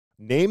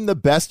Name the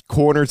best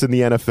corners in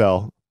the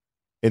NFL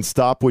and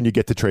stop when you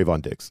get to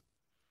Trevon Diggs.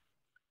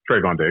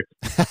 Trevon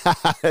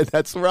Diggs.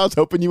 That's where I was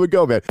hoping you would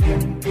go, man.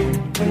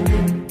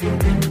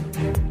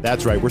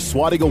 That's right. We're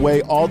swatting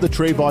away all the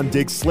Trevon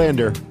Diggs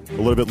slander a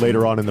little bit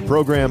later on in the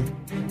program.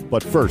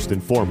 But first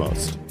and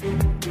foremost,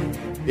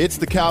 it's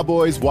the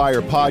Cowboys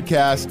Wire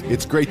podcast.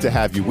 It's great to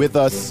have you with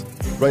us.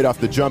 Right off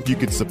the jump, you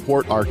can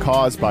support our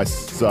cause by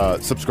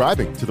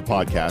subscribing to the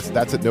podcast.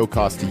 That's at no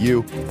cost to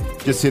you.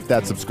 Just hit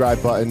that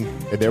subscribe button,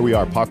 and there we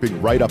are,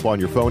 popping right up on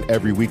your phone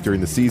every week during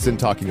the season,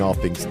 talking all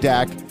things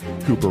Dak,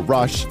 Cooper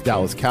Rush,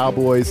 Dallas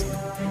Cowboys,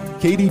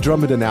 KD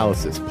Drummond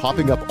analysis,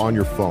 popping up on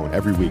your phone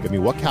every week. I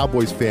mean, what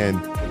Cowboys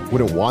fan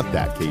wouldn't want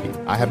that,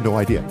 KD? I have no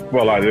idea.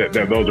 Well,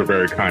 those are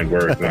very kind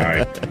words,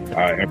 and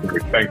I am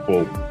very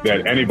thankful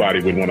that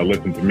anybody would want to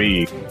listen to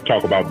me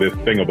talk about this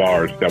thing of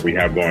ours that we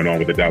have going on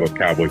with the Dallas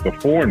Cowboys. The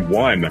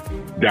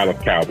 4-1 Dallas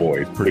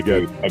Cowboys. Pretty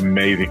good.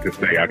 Amazing to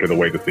say after the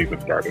way the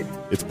season started.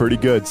 It's pretty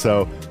good.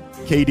 So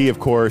KD, of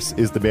course,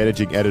 is the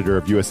managing editor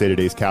of USA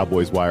Today's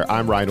Cowboys Wire.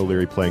 I'm Ryan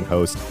O'Leary, playing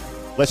host.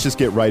 Let's just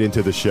get right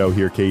into the show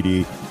here,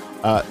 KD.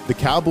 The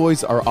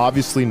Cowboys are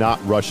obviously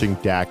not rushing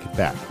Dak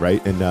back,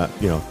 right? And,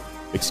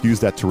 excuse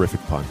that terrific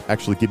pun.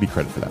 Actually, give me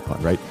credit for that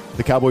pun, right?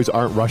 The Cowboys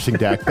aren't rushing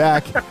Dak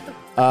back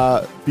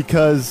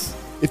because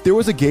if there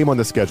was a game on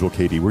the schedule,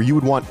 KD, where you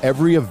would want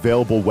every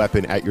available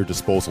weapon at your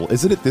disposal,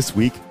 isn't it this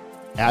week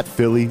at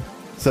Philly,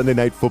 Sunday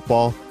Night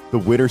Football? The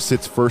winner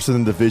sits first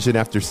in the division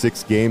after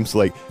 6 games.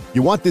 Like,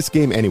 you want this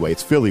game anyway.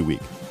 It's Philly week.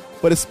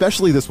 But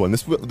especially this one.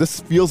 This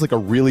feels like a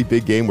really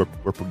big game. We're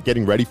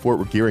getting ready for it.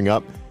 We're gearing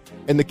up.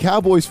 And the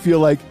Cowboys feel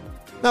like,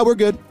 no, we're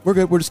good. We're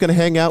good. We're just going to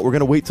hang out. We're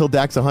going to wait till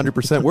Dak's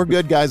 100%. We're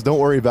good, guys. Don't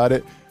worry about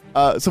it.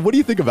 So what do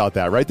you think about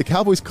that, right? The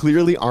Cowboys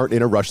clearly aren't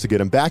in a rush to get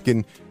him back,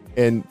 and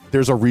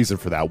there's a reason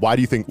for that. Why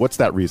do you think? What's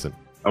that reason?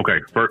 Okay,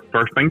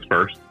 first things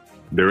first.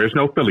 There is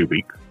no Philly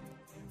week.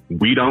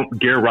 We don't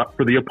gear up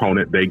for the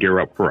opponent. They gear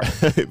up for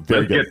us. Let's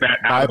get that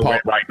out of the way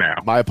right now.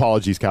 My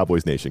apologies,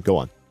 Cowboys Nation. Go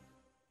on.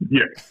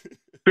 Yeah.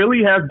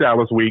 Philly has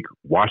Dallas week.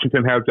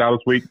 Washington has Dallas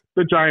week.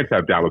 The Giants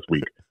have Dallas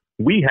week.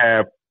 We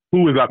have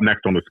who is up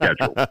next on the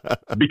schedule,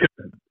 because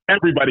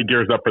everybody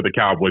gears up for the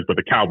Cowboys, but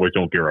the Cowboys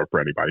don't gear up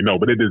for anybody. No,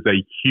 but it is a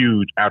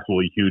huge,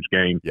 absolutely huge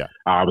game. Yeah.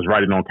 I was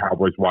writing on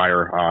Cowboys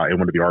Wire in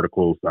one of the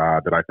articles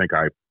that I think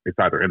it's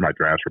either in my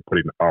draft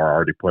or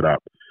already put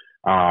up.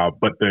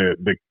 But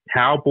the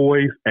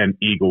Cowboys and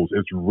Eagles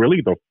is really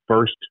the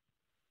first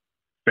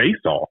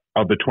face-off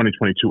of the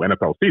 2022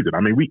 NFL season. I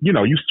mean,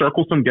 you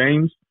circle some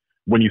games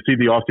when you see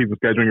the off-season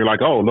schedule and you're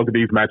like, oh, look at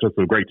these matchups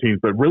of great teams,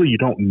 but really you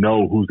don't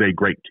know who's a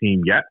great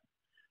team yet.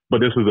 But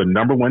this is the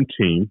number one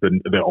team,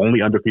 the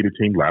only undefeated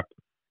team left,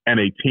 and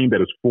a team that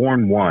is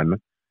 4-1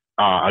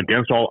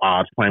 against all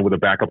odds, playing with a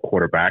backup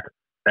quarterback,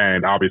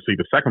 and obviously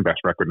the second best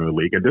record in the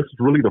league. And this is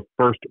really the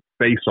first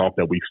face-off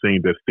that we've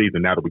seen this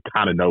season, now that we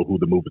kind of know who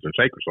the movers and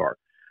shakers are.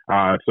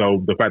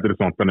 So the fact that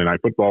it's on Sunday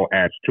Night Football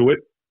adds to it.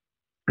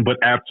 But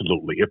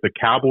absolutely, if the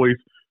Cowboys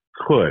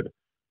could,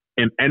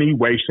 in any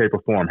way, shape,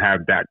 or form,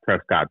 have Dak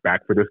Prescott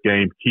back for this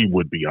game, he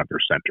would be under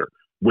center,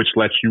 which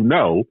lets you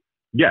know,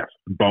 yes,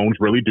 bones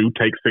really do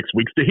take 6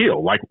 weeks to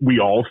heal. Like we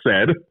all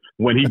said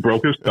when he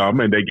broke his thumb,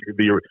 and they gave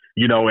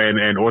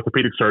and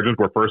orthopedic surgeons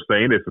were first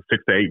saying it's a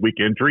 6 to 8 week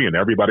injury, and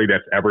everybody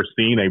that's ever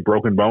seen a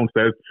broken bone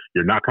says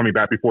you're not coming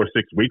back before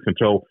 6 weeks,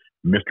 until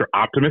Mr.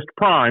 Optimist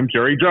Prime,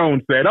 Jerry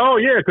Jones, said, oh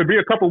yeah, it could be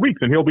a couple weeks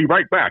and he'll be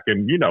right back.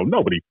 And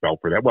nobody fell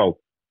for that. Well,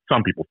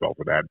 some people fell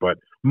for that, but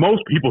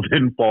most people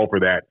didn't fall for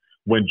that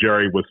when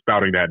Jerry was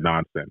spouting that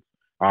nonsense.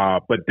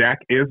 But Dak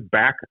is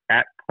back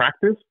at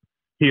practice.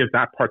 He is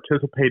not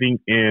participating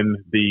in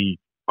the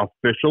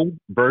official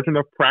version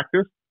of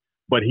practice,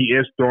 but he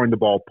is throwing the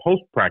ball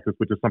post-practice,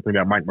 which is something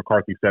that Mike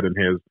McCarthy said in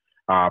his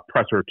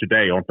presser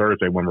today on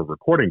Thursday when we're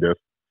recording this,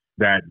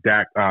 that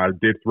Dak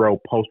did throw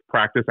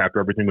post-practice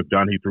after everything was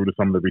done. He threw to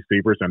some of the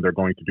receivers, and they're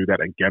going to do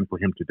that again for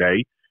him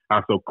today.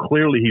 So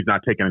clearly he's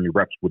not taking any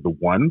reps with the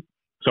ones,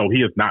 so he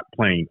is not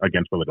playing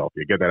against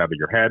Philadelphia. Get that out of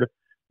your head.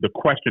 The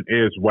question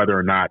is whether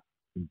or not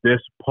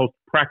this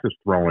post-practice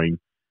throwing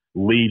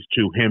leads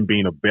to him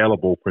being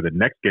available for the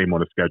next game on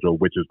the schedule,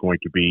 which is going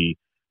to be,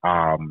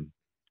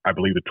 I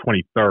believe, the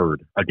 23rd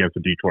against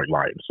the Detroit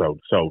Lions.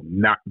 So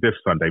not this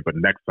Sunday, but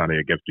next Sunday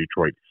against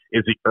Detroit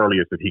is the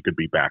earliest that he could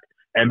be back.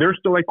 And there's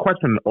still a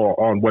question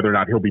on whether or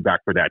not he'll be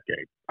back for that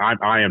game.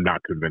 I am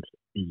not convinced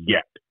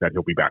yet that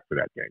he'll be back for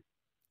that game.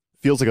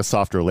 Feels like a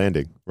softer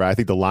landing, right? I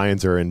think the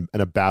Lions are in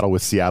a battle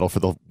with Seattle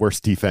for the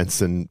worst defense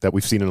that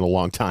we've seen in a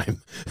long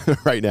time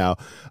right now.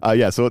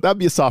 So that'd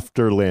be a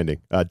softer landing.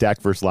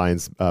 Dak versus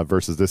Lions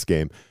versus this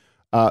game.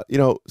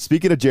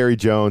 Speaking of Jerry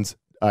Jones,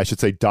 I should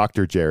say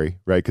Dr. Jerry,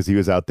 right? Because he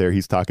was out there.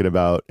 He's talking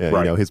about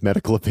his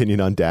medical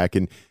opinion on Dak,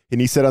 and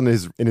he said in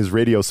his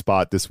radio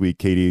spot this week,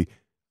 Katie,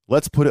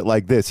 let's put it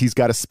like this: he's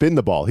got to spin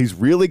the ball. He's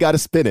really got to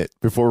spin it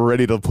before we're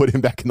ready to put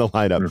him back in the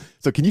lineup. Mm-hmm.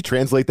 So can you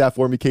translate that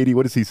for me, Katie?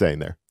 What is he saying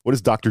there? What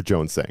is Dr.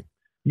 Jones saying?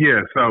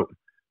 Yeah, so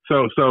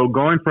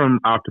going from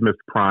Optimist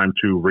Prime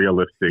to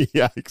realistic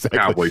exactly.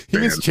 Cowboys fans. He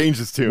needs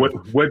changes too.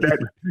 What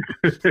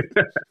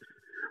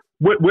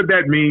What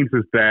that means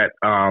is that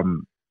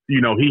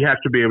he has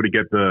to be able to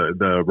get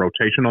the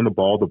rotation on the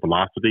ball, the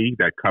velocity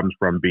that comes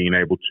from being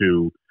able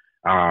to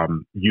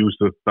use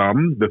the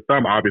thumb. The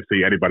thumb,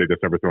 obviously, anybody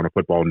that's ever thrown a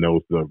football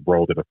knows the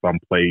role that a thumb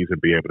plays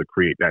and be able to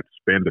create that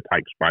spin, the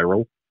tight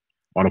spiral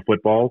on a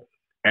football.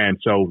 And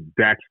so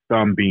Dak's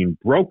thumb being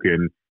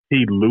broken,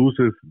 he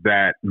loses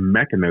that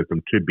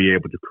mechanism to be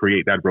able to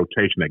create that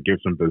rotation that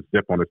gives him the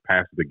zip on his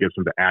passes, that gives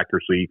him the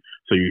accuracy.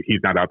 So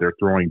he's not out there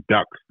throwing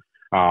ducks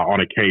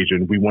on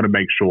occasion. They want to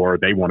make sure,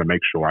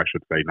 I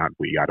should say, not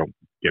we, I don't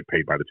get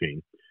paid by the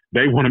team.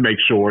 They want to make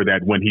sure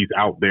that when he's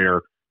out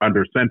there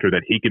under center,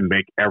 that he can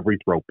make every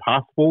throw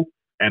possible.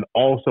 And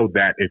also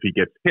that if he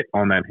gets hit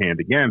on that hand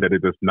again, that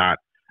it's not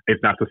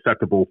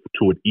susceptible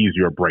to an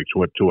easier break,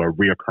 to a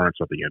reoccurrence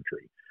of the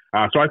injury.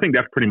 So I think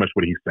that's pretty much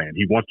what he's saying.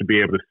 He wants to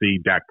be able to see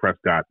Dak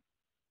Prescott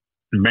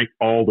make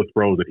all the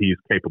throws that he's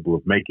capable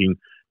of making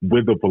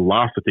with the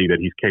velocity that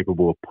he's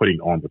capable of putting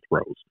on the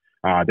throws.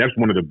 That's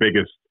one of the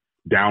biggest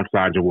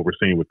downsides of what we're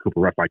seeing with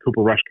Cooper Rush. Like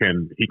Cooper Rush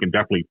can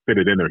definitely fit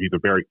it in there. He's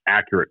a very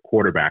accurate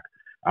quarterback,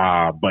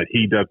 but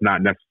he does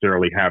not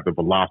necessarily have the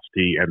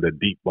velocity and the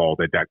deep ball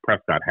that Dak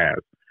Prescott has.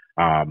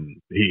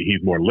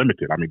 He's more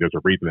limited. I mean, there's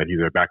a reason that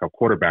he's a backup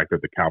quarterback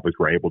that the Cowboys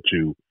were able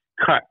to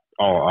cut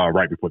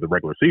right before the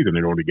regular season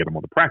in order to get him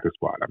on the practice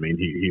squad. I mean,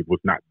 he was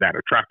not that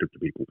attractive to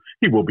people.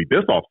 He will be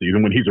this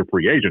offseason when he's a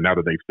free agent, now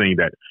that they've seen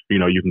that,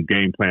 you can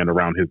game plan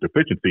around his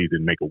deficiencies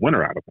and make a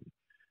winner out of him.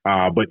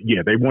 But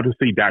yeah, they want to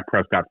see Dak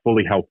Prescott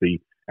fully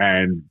healthy.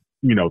 And,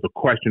 the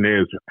question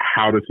is,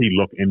 how does he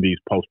look in these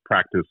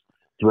post-practice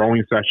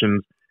throwing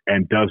sessions?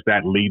 And does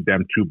that lead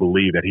them to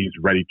believe that he's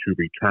ready to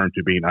return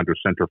to being under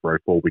center for a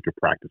full week of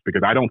practice?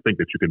 Because I don't think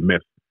that you can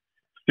miss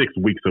 6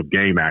 weeks of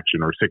game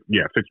action or 6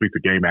 weeks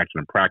of game action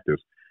in practice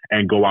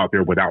and go out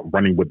there without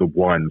running with the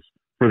ones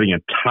for the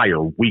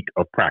entire week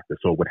of practice.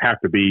 So it would have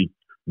to be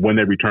when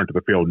they return to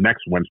the field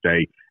next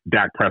Wednesday,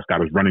 Dak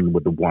Prescott is running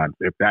with the ones.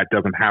 If that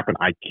doesn't happen,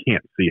 I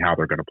can't see how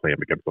they're going to play him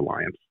against the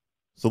Lions.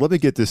 So let me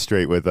get this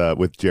straight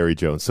with Jerry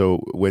Jones. So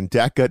when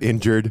Dak got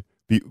injured,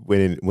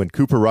 when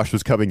Cooper Rush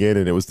was coming in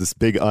and it was this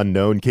big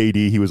unknown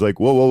KD, he was like,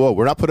 whoa,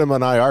 we're not putting him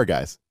on IR,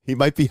 guys. He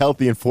might be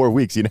healthy in 4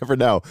 weeks. You never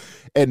know.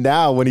 And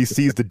now when he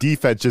sees the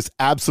defense just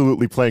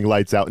absolutely playing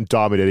lights out and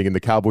dominating and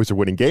the Cowboys are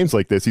winning games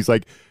like this, he's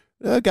like,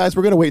 guys,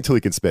 we're going to wait until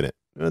he can spin it.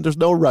 There's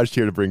no rush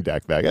here to bring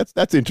Dak back.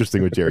 That's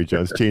interesting with Jerry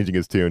Jones changing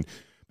his tune,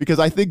 because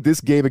I think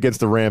this game against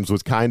the Rams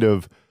was kind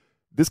of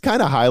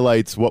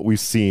highlights what we've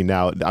seen.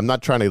 Now, I'm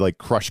not trying to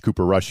crush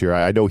Cooper Rush here.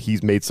 I know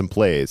he's made some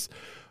plays.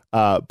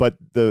 But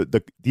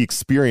the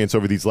experience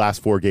over these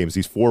last 4 games,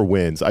 these 4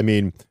 wins, I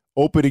mean,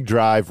 opening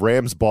drive,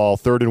 Rams ball,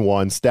 3rd and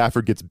 1,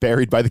 Stafford gets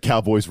buried by the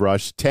Cowboys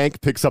rush,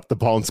 Tank picks up the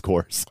ball and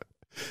scores.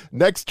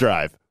 Next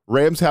drive,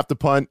 Rams have to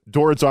punt,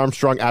 Dorrance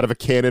Armstrong out of a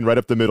cannon right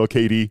up the middle,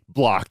 KD,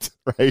 blocked,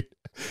 right?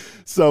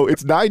 So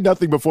it's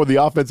 9-0 before the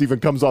offense even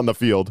comes on the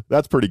field.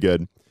 That's pretty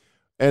good.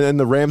 And then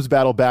the Rams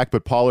battle back,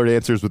 but Pollard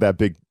answers with that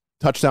big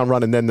touchdown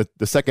run, and then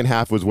the second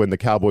half was when the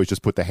Cowboys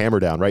just put the hammer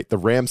down, right? The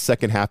Rams'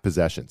 second half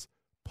possessions.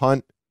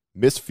 Punt,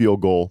 missed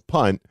field goal,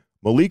 punt,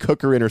 Malik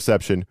Hooker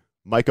interception,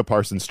 Micah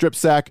Parsons strip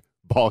sack,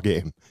 ball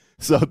game.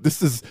 So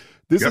this is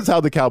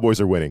how the Cowboys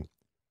are winning.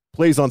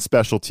 Plays on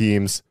special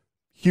teams,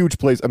 huge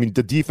plays. I mean,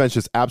 the defense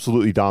just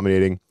absolutely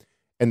dominating,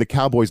 and the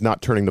Cowboys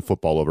not turning the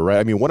football over, right?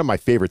 I mean, one of my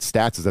favorite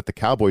stats is that the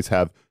Cowboys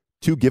have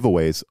 2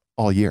 giveaways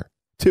all year.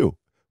 2.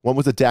 One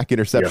was a Dak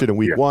interception in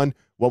week 1.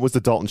 One was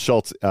the Dalton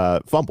Schultz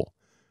fumble.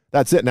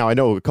 That's it. Now, I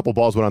know a couple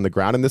balls went on the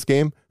ground in this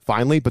game,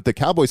 finally, but the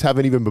Cowboys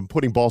haven't even been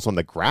putting balls on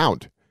the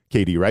ground,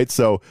 KD, right?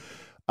 So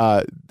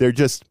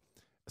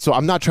so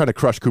I'm not trying to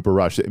crush Cooper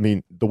Rush. I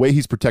mean, the way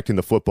he's protecting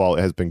the football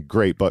has been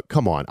great, but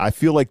come on. I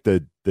feel like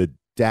the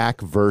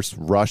Dak versus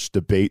Rush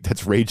debate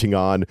that's raging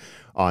on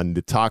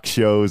the talk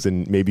shows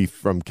and maybe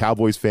from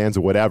Cowboys fans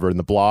or whatever in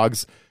the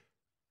blogs,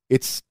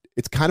 it's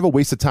kind of a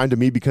waste of time to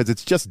me, because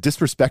it's just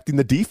disrespecting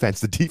the defense.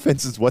 The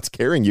defense is what's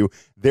carrying you.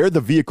 They're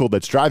the vehicle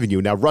that's driving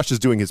you. Now, Rush is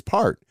doing his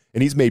part,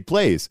 and he's made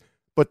plays,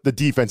 but the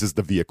defense is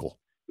the vehicle.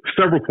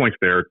 Several points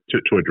there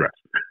to address.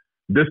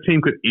 This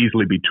team could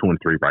easily be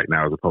 2-3 right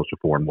now as opposed to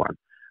 4-1.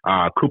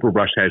 Cooper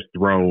Rush has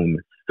thrown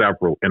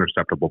several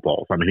interceptable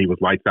balls. I mean, he was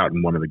lights out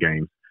in one of the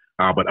games,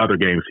 but other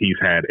games he's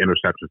had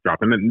interceptions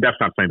dropped. And that's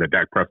not saying that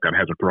Dak Prescott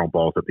hasn't thrown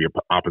balls that the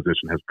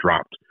opposition has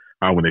dropped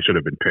when they should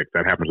have been picked.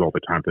 That happens all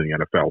the time in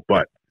the NFL.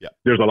 But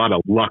there's a lot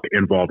of luck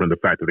involved in the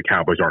fact that the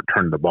Cowboys aren't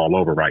turning the ball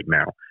over right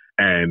now.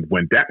 And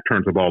when Dak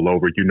turns the ball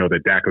over, you know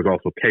that Dak is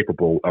also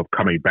capable of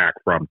coming back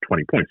from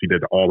 20 points. He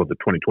did all of the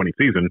 2020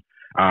 season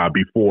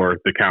before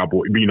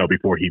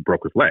he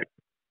broke his leg.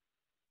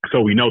 So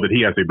we know that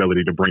he has the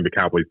ability to bring the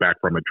Cowboys back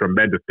from a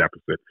tremendous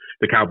deficit.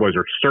 The Cowboys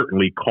are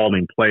certainly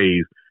calling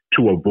plays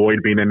to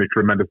avoid being in a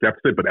tremendous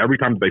deficit, but every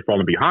time they've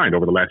fallen behind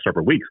over the last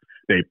several weeks,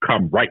 they've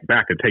come right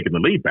back and taken the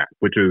lead back,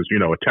 which is,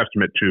 a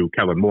testament to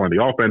Kellen Moore and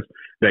the offense.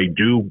 They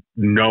do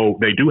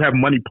have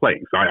money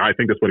plays. I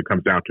think that's what it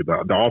comes down to.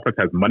 The offense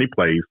has money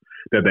plays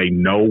that they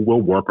know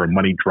will work, or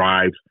money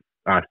drives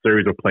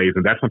series of plays,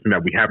 and that's something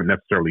that we haven't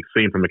necessarily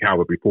seen from the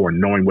Cowboys before,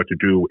 knowing what to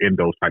do in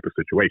those type of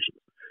situations.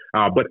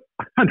 But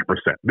 100%,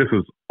 this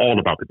is all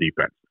about the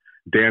defense.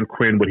 Dan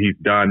Quinn, what he's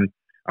done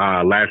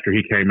last year,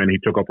 he came in, he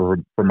took over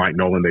for Mike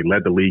Nolan. They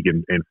led the league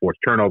in forced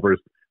turnovers.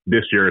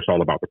 This year, it's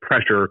all about the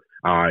pressure.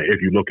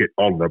 If you look at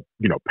all the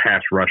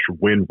pass rush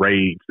win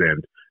rates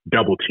and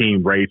double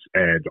team rates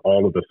and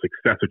all of the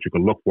success that you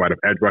can look for out of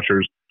edge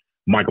rushers,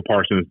 Michael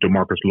Parsons,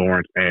 DeMarcus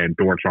Lawrence, and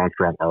Dorrance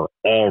Armstrong are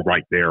all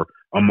right there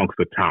amongst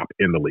the top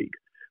in the league.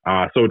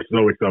 So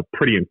it's a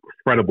pretty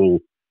incredible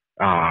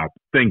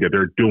thing that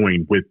they're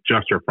doing with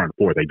just their front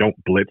four. They don't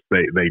blitz.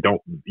 They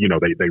don't,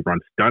 they run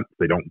stunts.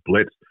 They don't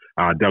blitz.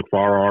 Doug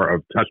Farrar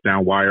of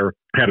Touchdown Wire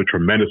had a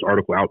tremendous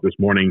article out this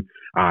morning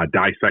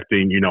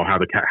dissecting, how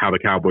the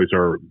Cowboys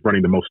are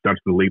running the most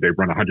stunts in the league. They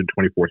run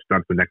 124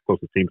 stunts. The next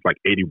closest team's like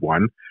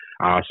 81.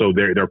 So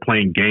they're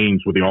playing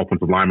games with the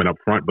offensive linemen up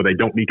front, but they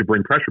don't need to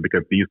bring pressure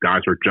because these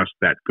guys are just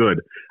that good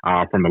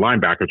from the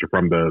linebackers or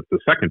from the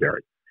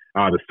secondary.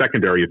 The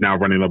secondary is now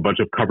running a bunch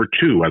of cover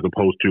 2 as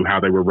opposed to how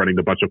they were running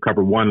a bunch of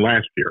cover 1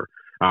 last year.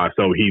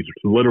 So he's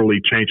literally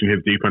changing his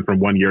defense from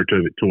one year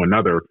to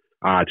another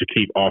to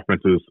keep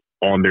offenses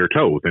on their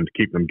toes and to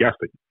keep them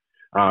guessing.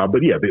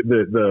 But yeah,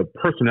 the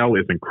personnel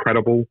is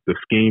incredible. The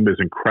scheme is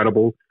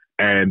incredible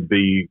and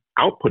the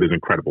output is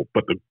incredible.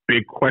 But the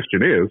big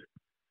question is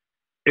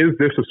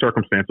this a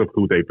circumstance of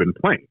who they've been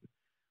playing?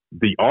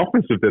 The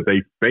offenses that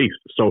they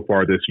faced so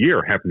far this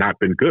year have not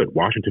been good.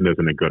 Washington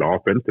isn't a good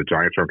offense. The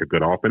Giants aren't a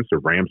good offense. The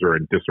Rams are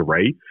in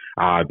disarray.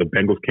 The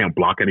Bengals can't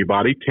block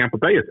anybody. Tampa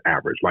Bay is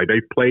average. Like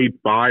they've played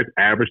 5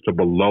 average to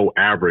below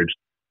average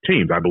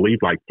teams. I believe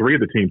like 3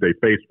 of the teams they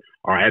faced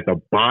are at the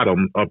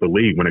bottom of the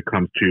league when it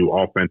comes to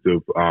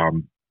offensive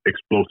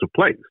explosive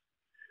plays.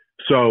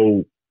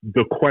 So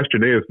the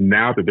question is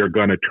now that they're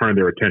going to turn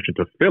their attention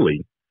to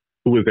Philly,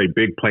 who is a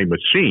big play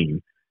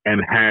machine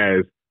and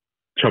has,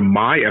 to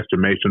my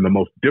estimation, the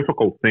most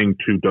difficult thing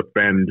to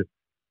defend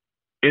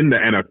in the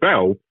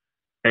NFL,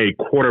 a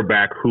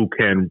quarterback who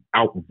can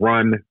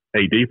outrun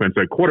a defense,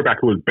 a quarterback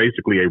who is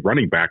basically a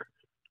running back,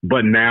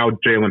 but now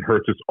Jalen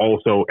Hurts is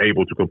also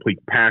able to complete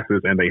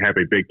passes and they have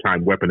a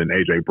big-time weapon in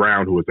A.J.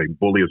 Brown, who is a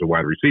bully as a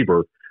wide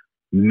receiver.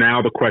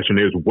 Now the question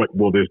is, what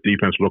will this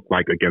defense look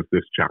like against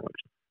this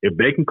challenge? If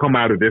they can come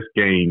out of this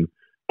game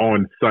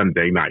on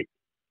Sunday night,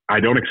 I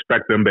don't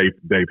expect them.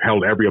 They've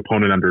held every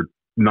opponent under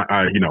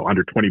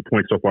 20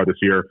 points so far this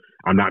year.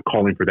 I'm not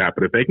calling for that.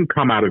 But if they can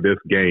come out of this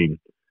game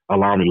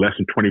allowing less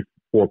than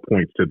 24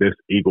 points to this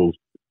Eagles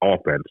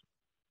offense,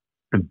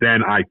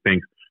 then I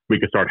think we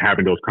can start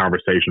having those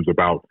conversations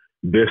about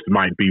this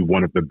might be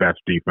one of the best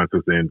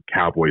defenses in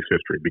Cowboys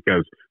history,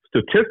 because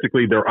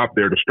statistically they're up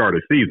there to start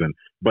a season.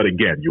 But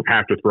again, you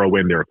have to throw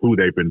in there who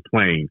they've been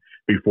playing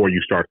before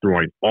you start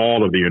throwing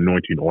all of the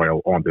anointing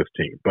oil on this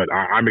team. But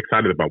I'm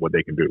excited about what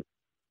they can do.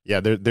 Yeah,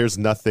 there's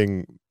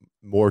nothing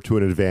more to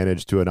an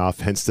advantage to an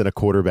offense than a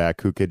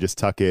quarterback who can just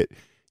tuck it,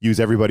 use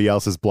everybody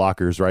else as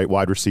blockers, right?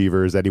 Wide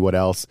receivers, anyone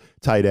else,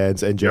 tight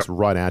ends, and just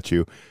run at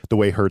you the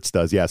way Hurts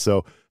does. Yeah,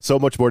 so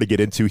much more to get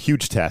into.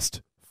 Huge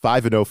test.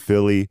 5-0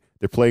 Philly.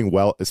 They're playing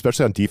well,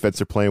 especially on defense.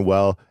 They're playing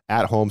well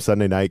at home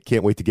Sunday night.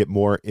 Can't wait to get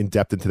more in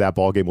depth into that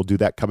ball game. We'll do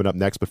that coming up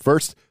next. But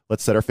first,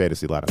 let's set our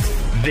fantasy lineup.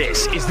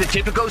 This is the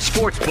Typico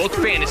Sportsbook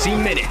Fantasy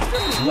Minute.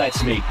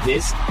 Let's make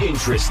this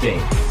interesting.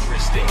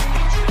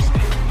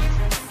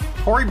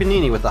 Corey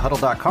Bonini with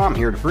thehuddle.com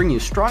here to bring you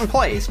strong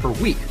plays for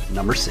week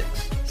number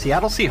 6.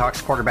 Seattle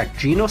Seahawks quarterback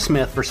Geno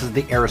Smith versus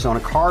the Arizona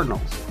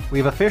Cardinals.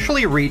 We've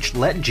officially reached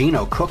let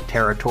Geno cook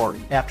territory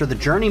after the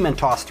journeyman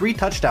tossed 3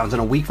 touchdowns in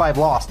a Week 5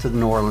 loss to the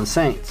New Orleans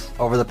Saints.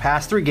 Over the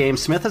past 3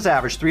 games, Smith has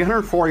averaged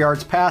 304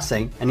 yards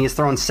passing, and he has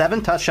thrown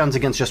 7 touchdowns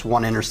against just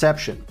 1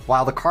 interception.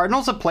 While the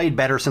Cardinals have played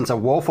better since a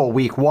woeful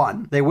Week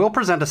 1, they will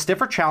present a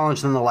stiffer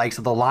challenge than the likes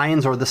of the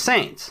Lions or the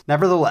Saints.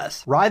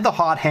 Nevertheless, ride the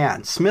hot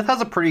hand. Smith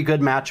has a pretty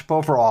good matchup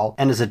overall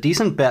and is a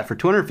decent bet for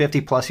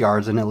 250-plus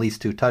yards and at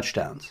least 2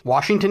 touchdowns.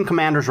 Washington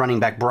Commanders running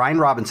back Brian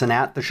Robinson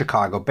at the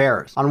Chicago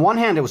Bears. On one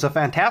hand, it was a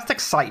fantastic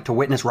sight to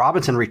witness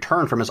Robinson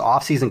return from his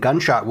offseason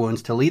gunshot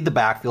wounds to lead the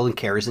backfield in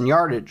carries and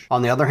yardage.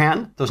 On the other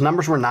hand, those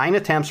numbers were 9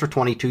 attempts for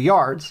 22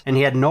 yards, and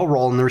he had no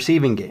role in the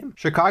receiving game.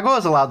 Chicago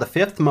has allowed the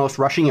 5th most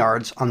rushing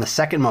yards on the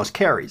 2nd most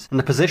carries, and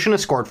the position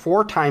has scored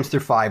 4 times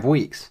through 5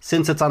 weeks.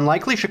 Since it's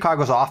unlikely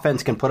Chicago's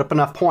offense can put up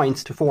enough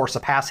points to force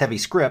a pass-heavy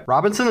script,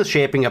 Robinson is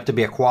shaping up to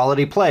be a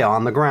quality play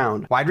on the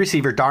ground. Wide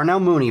receiver Darnell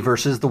Mooney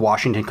versus the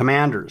Washington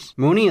Commanders.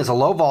 Mooney is a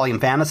low-volume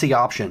fantasy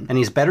option, and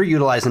he's better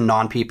utilized in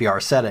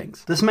non-PPR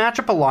settings. This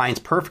matchup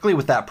aligns perfectly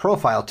with that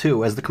profile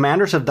too, as the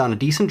Commanders have done a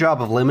decent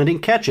job of limiting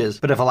catches,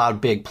 but have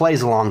allowed big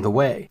plays along the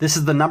way. This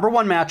is the number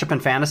 1 matchup in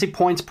fantasy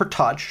points per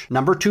touch,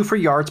 number 2 for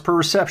yards per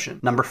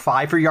reception, number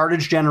 5 for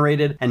yardage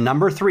generated, and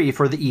number 3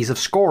 for the ease of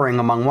scoring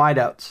among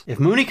wideouts. If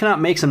Mooney cannot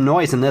make some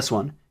noise in this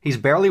one, He's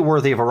barely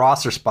worthy of a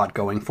roster spot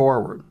going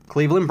forward.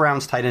 Cleveland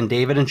Browns tight end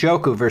David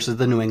Njoku versus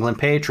the New England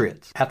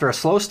Patriots. After a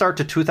slow start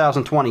to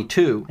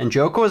 2022,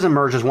 Njoku has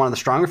emerged as one of the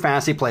stronger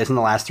fantasy plays in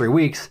the last 3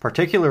 weeks,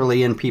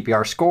 particularly in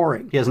PPR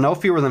scoring. He has no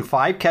fewer than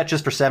 5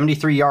 catches for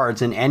 73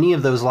 yards in any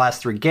of those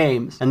last 3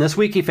 games, and this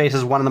week he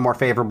faces one of the more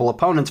favorable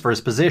opponents for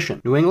his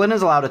position. New England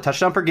has allowed a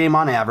touchdown per game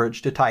on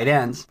average to tight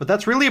ends, but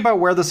that's really about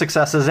where the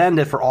success has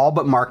ended for all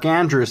but Mark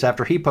Andrews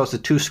after he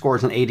posted 2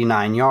 scores and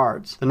 89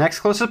 yards. The next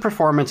closest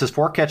performance is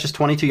 4 catches,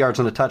 22 yards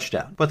and a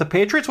touchdown. But the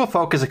Patriots will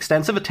focus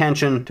extensive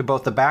attention to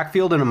both the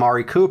backfield and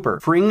Amari Cooper,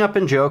 freeing up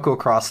Njoku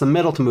across the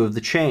middle to move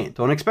the chain.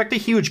 Don't expect a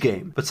huge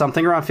game, but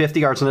something around 50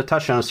 yards and a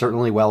touchdown is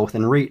certainly well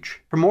within reach.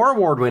 For more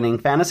award-winning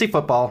fantasy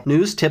football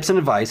news, tips, and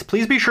advice,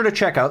 please be sure to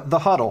check out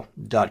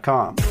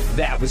thehuddle.com.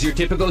 That was your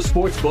Tipico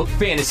Sportsbook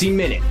Fantasy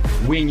Minute.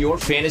 Win your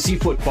fantasy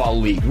football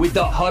league with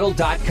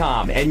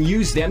thehuddle.com and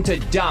use them to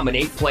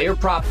dominate player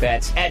prop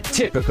bets at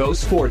Tipico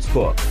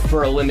Sportsbook.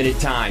 For a limited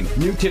time,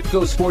 new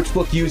Tipico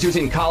Sportsbook users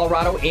in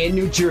Colorado and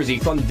New Jersey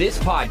from this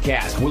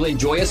podcast will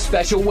enjoy a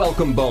special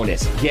welcome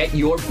bonus. Get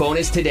your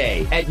bonus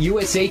today at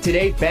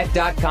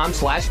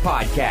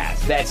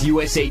usatodaybet.com/podcast. That's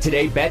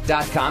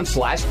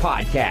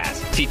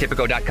usatodaybet.com/podcast. See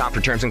Tipico.com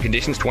for terms and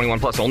conditions. 21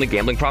 plus only.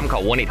 Gambling problem?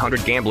 Call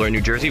 1-800-GAMBLER in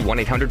New Jersey.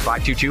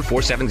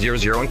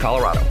 1-800-522-4700 in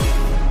Colorado.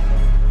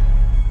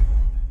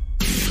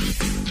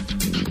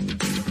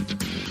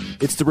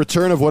 It's the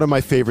return of one of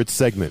my favorite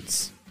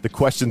segments, the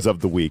questions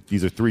of the week.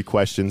 These are 3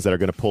 questions that are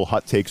going to pull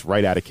hot takes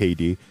right out of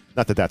KD.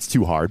 Not that that's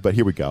too hard, but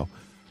here we go.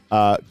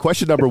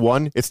 Question number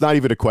 1. It's not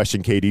even a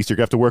question, KD, so you're going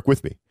to have to work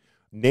with me.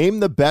 Name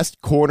the best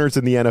corners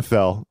in the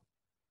NFL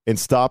and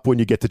stop when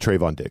you get to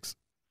Trevon Diggs.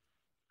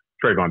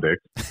 Trevon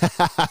Diggs.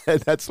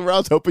 That's where I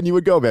was hoping you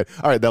would go, man.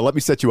 All right, now let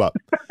me set you up.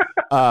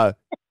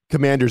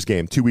 Commanders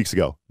game 2 weeks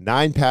ago.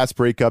 9 pass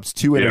breakups,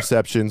 2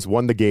 interceptions,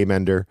 won the game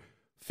ender.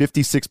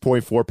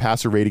 56.4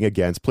 passer rating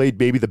against. Played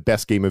maybe the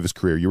best game of his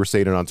career. You were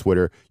saying it on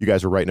Twitter. You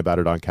guys were writing about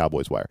it on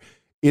Cowboys Wire.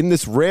 In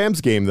this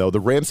Rams game, though, the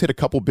Rams hit a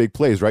couple big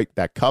plays, right?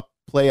 That Cup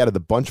play out of the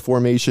bunch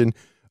formation.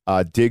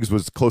 Diggs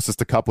was closest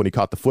to Cup when he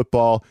caught the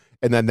football.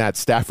 And then that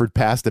Stafford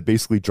pass that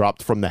basically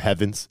dropped from the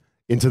heavens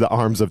into the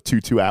arms of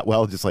Tutu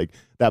Atwell. Just like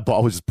that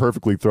ball was just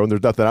perfectly thrown.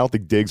 There's nothing. I don't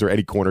think Diggs or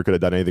any corner could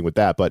have done anything with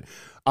that. But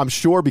I'm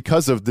sure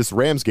because of this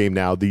Rams game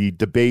now, the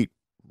debate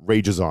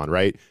rages on,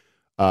 right?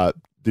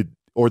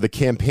 The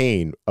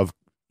campaign of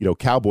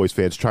Cowboys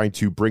fans trying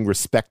to bring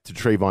respect to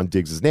Trevon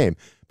Diggs' name,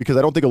 because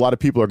I don't think a lot of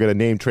people are going to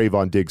name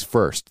Trevon Diggs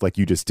first, like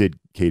you just did,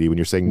 Katie, when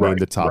you're saying name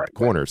the top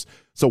corners.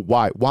 So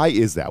why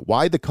is that?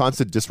 Why the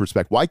constant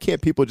disrespect? Why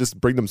can't people just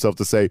bring themselves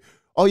to say,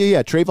 oh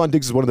yeah, Trevon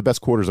Diggs is one of the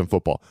best corners in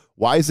football?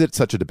 Why is it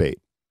such a debate?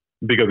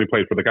 Because he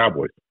played for the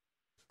Cowboys.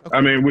 Okay.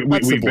 I mean, we've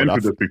been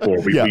through this before.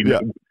 It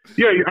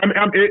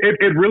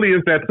really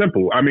is that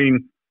simple. I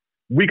mean,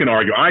 we can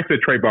argue. I said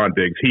Trevon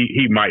Diggs,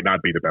 he might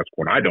not be the best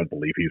corner. I don't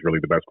believe he's really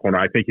the best corner.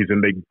 I think he's in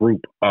the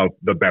group of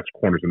the best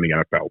corners in the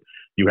NFL.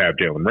 You have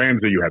Jalen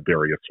Ramsey, you have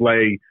Darius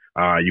Slay,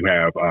 you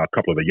have a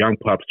couple of the young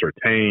pups,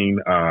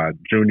 Surtain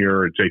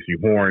Jr., J.C.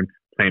 Horn,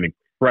 playing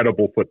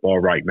incredible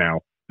football right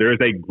now. There is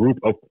a group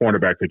of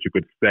cornerbacks that you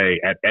could say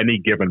at any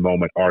given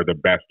moment are the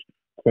best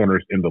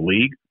corners in the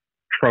league.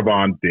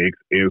 Trevon Diggs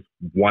is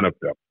one of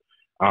them.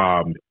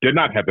 Did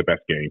not have the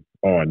best game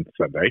on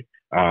Sunday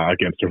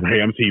against the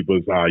Rams. He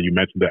was, you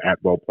mentioned the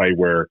Atwell play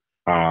where,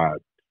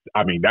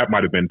 that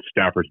might have been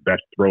Stafford's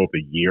best throw of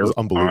the year.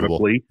 Unbelievable.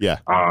 Honestly. Yeah.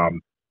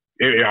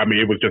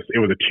 It was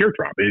a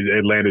teardrop.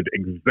 It landed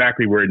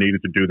exactly where it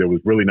needed to do. There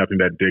was really nothing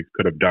that Diggs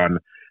could have done.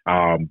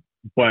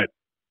 But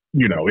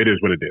it is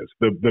what it is.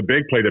 The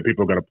big play that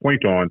people are going to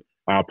point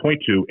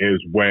to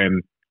is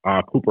when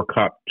Cooper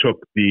Kupp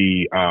took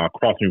the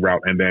crossing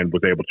route and then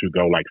was able to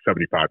go like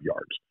 75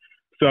 yards.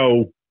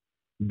 So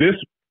this,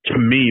 to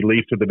me,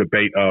 leads to the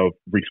debate of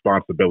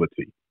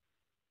responsibility.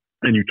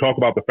 And you talk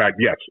about the fact,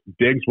 yes,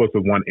 Diggs was the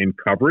one in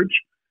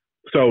coverage.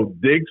 So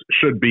Diggs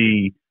should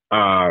be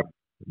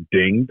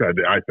dinged.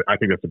 I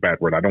think that's a bad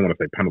word. I don't want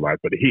to say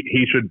penalized, but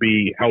he should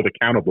be held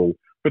accountable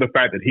for the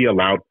fact that he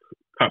allowed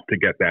Kupp to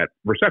get that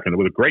reception. It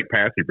was a great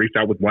pass. He reached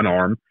out with one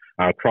arm,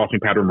 crossing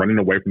pattern, running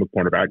away from the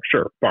cornerback.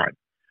 Sure, fine.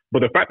 But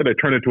the fact that it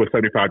turned into a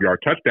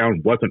 75-yard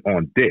touchdown wasn't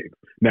on Diggs.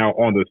 Now,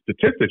 on the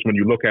statistics, when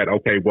you look at,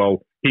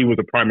 he was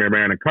a primary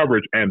man in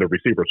coverage and the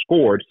receiver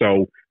scored,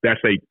 so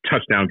that's a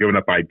touchdown given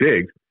up by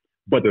Diggs.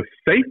 But the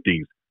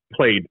safeties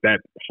played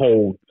that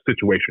whole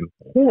situation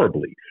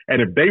horribly.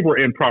 And if they were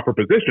in proper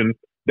position,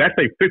 that's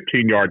a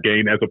 15-yard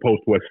gain as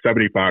opposed to a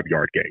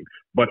 75-yard gain.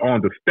 But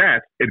on the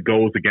stats, it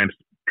goes against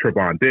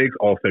Trevon Diggs.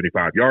 All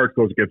 75 yards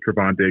goes against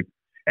Trevon Diggs.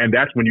 And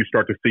that's when you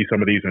start to see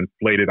some of these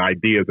inflated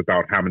ideas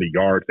about how many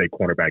yards a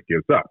cornerback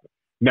gives up.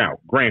 Now,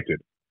 granted,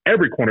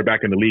 every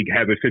cornerback in the league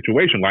has a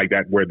situation like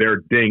that where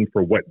they're dinged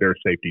for what their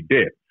safety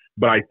did.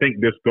 But I think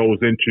this goes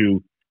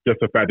into just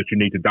the fact that you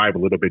need to dive a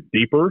little bit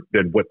deeper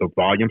than what the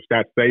volume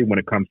stats say when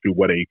it comes to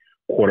what a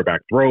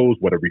quarterback throws,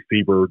 what a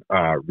receiver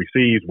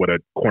receives, what a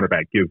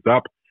cornerback gives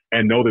up,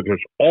 and know that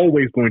there's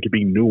always going to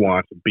be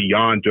nuance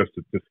beyond just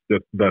the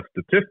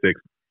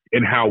statistics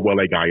in how well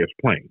a guy is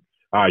playing.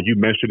 You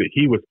mentioned it.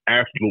 He was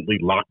absolutely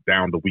locked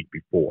down the week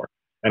before.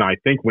 And I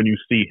think when you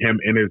see him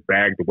in his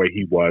bag the way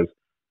he was,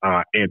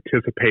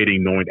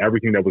 anticipating, knowing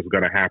everything that was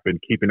going to happen,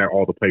 keeping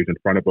all the plays in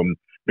front of him,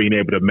 being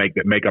able to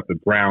make up the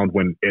ground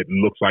when it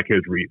looks like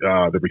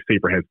the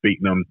receiver has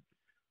beaten him,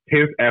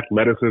 his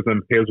athleticism,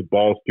 his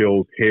ball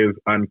skills, his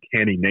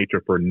uncanny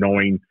nature for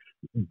knowing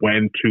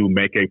when to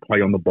make a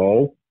play on the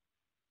ball,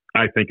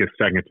 I think is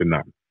second to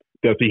none.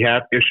 Does he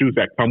have issues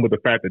that come with the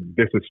fact that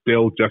this is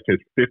still just his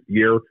fifth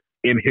year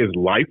in his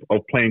life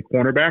of playing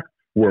cornerback,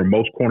 where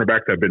most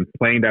cornerbacks have been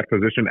playing that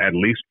position at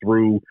least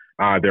through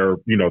their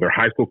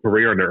high school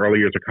career and their early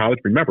years of college?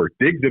 Remember,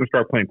 Diggs didn't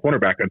start playing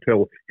cornerback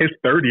until his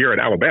third year at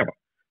Alabama.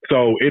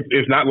 So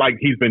it's not like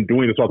he's been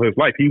doing this all his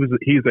life. He's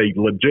a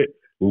legit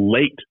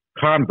late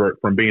convert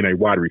from being a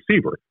wide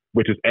receiver,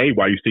 which is A,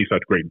 why you see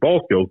such great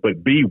ball skills,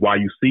 but B, why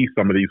you see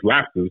some of these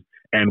lapses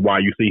and why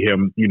you see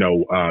him,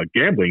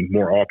 gambling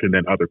more often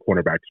than other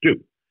cornerbacks do.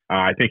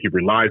 I think he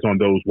relies on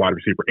those wide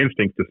receiver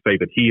instincts to say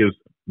that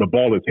the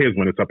ball is his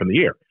when it's up in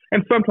the air.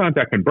 And sometimes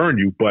that can burn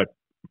you, but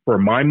for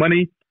my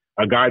money,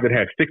 a guy that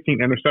has 16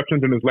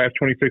 interceptions in his last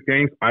 26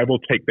 games, I will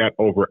take that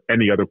over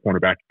any other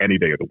cornerback any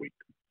day of the week.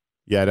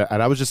 Yeah,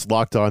 and I was just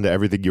locked on to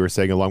everything you were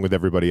saying along with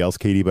everybody else,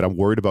 Katie, but I'm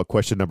worried about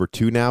question number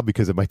 2 now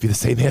because it might be the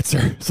same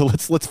answer. So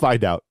let's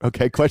find out.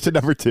 Okay, question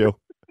number 2.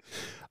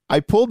 I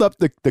pulled up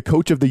the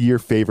Coach of the Year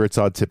favorites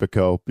on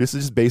Tipico. This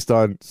is just based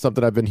on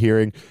something I've been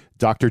hearing.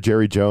 Dr.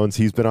 Jerry Jones,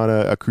 he's been on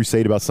a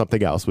crusade about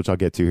something else, which I'll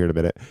get to here in a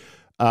minute.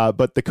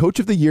 But the Coach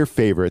of the Year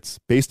favorites,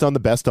 based on the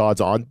best odds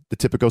on the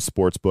Tipico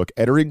Sportsbook,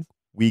 entering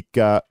week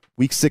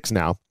 6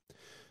 now,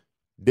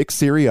 Nick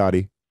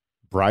Sirianni,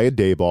 Brian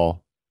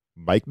Daboll,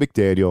 Mike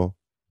McDaniel,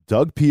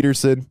 Doug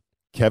Peterson,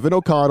 Kevin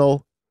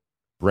O'Connell,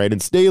 Brandon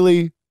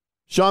Staley,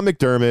 Sean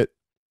McDermott,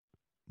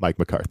 Mike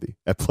McCarthy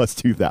at plus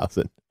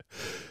 2,000.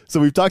 So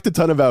we've talked a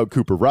ton about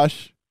Cooper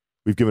Rush.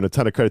 We've given a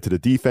ton of credit to the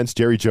defense.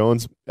 Jerry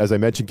Jones, as I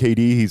mentioned, KD,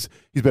 he's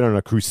been on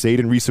a crusade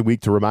in recent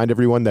week to remind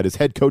everyone that his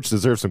head coach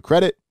deserves some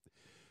credit.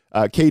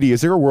 KD,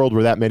 is there a world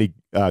where that many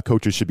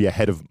coaches should be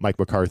ahead of Mike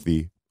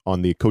McCarthy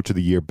on the Coach of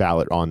the Year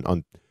ballot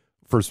from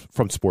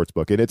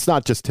Sportsbook? And it's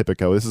not just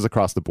Tipico. This is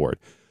across the board.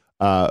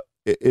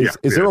 Is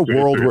there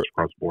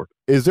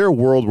a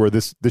world where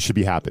this should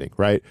be happening,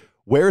 right?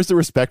 Where is the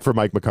respect for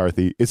Mike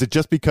McCarthy? Is it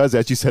just because,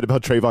 as you said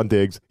about Trevon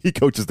Diggs, he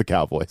coaches the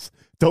Cowboys?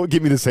 Don't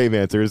give me the same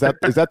answer. Is that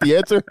the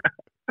answer?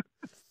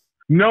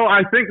 No,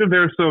 I think that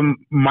there's some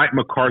Mike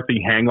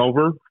McCarthy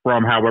hangover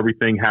from how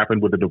everything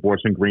happened with the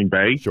divorce in Green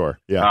Bay. Sure,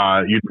 yeah.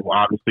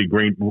 Obviously,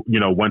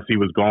 once he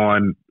was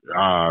gone,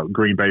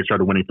 Green Bay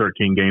started winning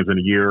 13 games in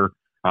a year,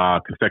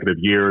 consecutive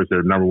years.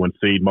 They're number one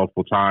seed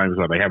multiple times.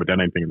 They haven't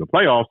done anything in the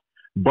playoffs,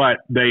 but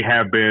they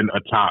have been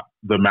atop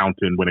the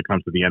mountain when it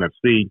comes to the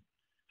NFC.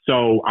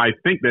 So I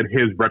think that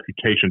his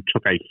reputation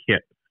took a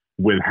hit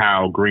with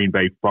how Green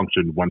Bay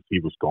functioned once he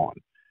was gone.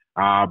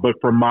 But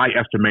from my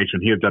estimation,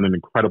 he has done an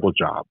incredible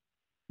job.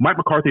 Mike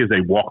McCarthy is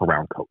a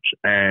walk-around coach,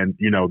 and,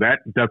 that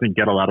doesn't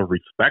get a lot of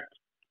respect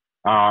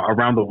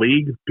around the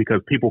league because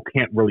people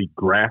can't really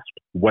grasp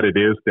what it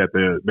is that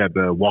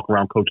the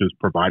walk-around coach is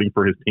providing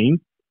for his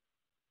team.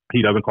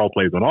 He doesn't call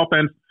plays on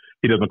offense.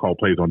 He doesn't call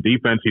plays on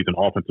defense. He's an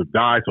offensive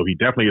guy, so he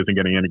definitely isn't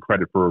getting any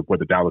credit for what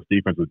the Dallas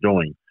defense is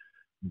doing.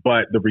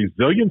 But the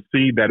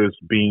resiliency that is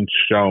being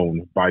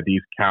shown by these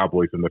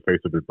Cowboys in the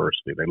face of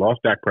adversity. They lost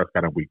Dak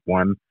Prescott in week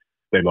 1.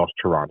 They lost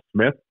Trevon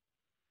Smith,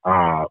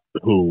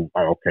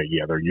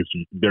 they're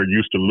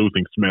used to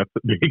losing Smith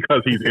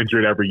because he's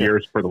injured every year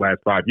for the last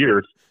 5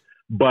 years.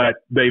 But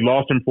they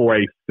lost him for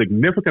a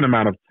significant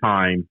amount of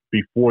time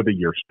before the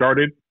year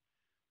started.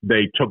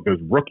 They took this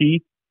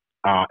rookie,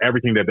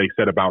 everything that they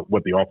said about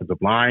what the offensive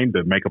line,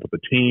 the makeup of the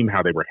team,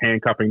 how they were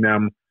handcuffing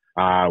them,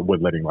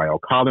 with letting Lyle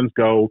Collins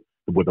go,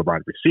 with the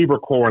wide receiver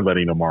core and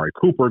letting Amari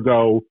Cooper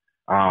go.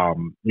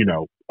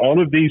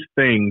 All of these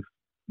things,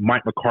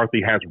 Mike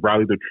McCarthy has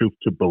rallied the troops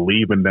to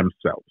believe in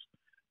themselves.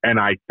 And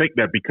I think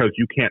that because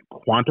you can't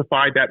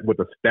quantify that with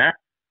a stat,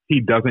 he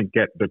doesn't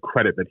get the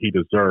credit that he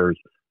deserves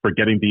for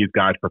getting these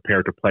guys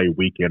prepared to play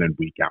week in and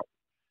week out.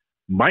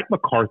 Mike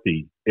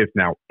McCarthy is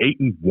now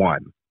 8-1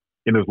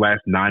 in his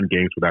last 9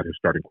 games without his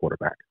starting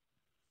quarterback.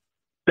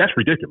 That's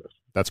ridiculous.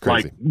 That's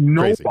crazy.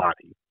 Like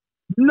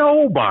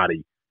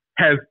nobody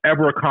has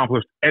ever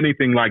accomplished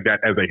anything like that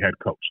as a head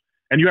coach.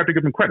 And you have to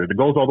give him credit. It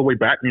goes all the way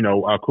back.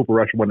 Cooper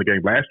Rush won the game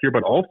last year,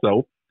 but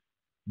also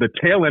the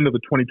tail end of the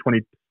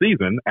 2020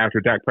 season after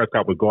Dak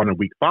Prescott was gone in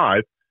week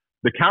 5,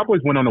 the Cowboys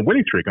went on a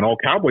winning streak, and all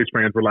Cowboys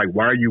fans were like,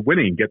 why are you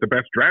winning? Get the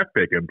best draft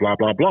pick and blah,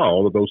 blah, blah.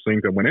 All of those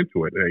things that went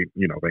into it. They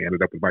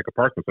ended up with Micah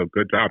Parsons, so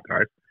good job,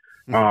 guys.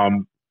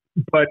 Mm-hmm.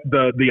 But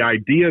the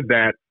idea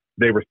that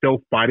they were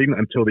still fighting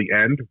until the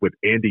end with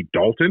Andy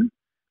Dalton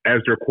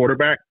as their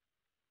quarterback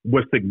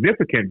was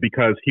significant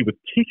because he was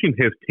teaching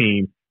his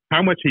team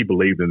how much he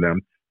believed in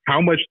them,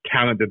 how much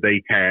talent that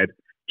they had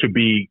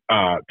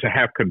to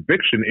have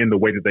conviction in the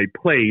way that they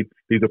played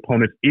these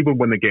opponents, even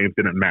when the games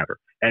didn't matter.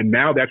 And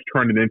now that's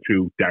turning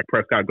into Dak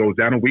Prescott goes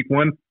down in week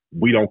 1.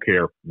 We don't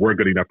care. We're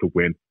good enough to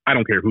win. I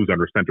don't care who's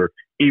under center.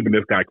 Even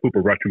this guy,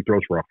 Cooper Rush, who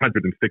throws for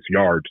 106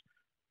 yards,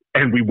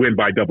 and we win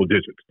by double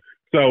digits.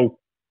 So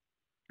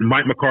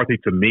Mike McCarthy,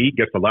 to me,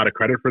 gets a lot of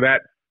credit for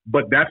that.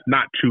 But that's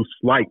not to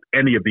slight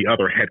any of the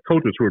other head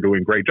coaches who are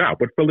doing a great job.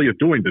 What Philly is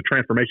doing, the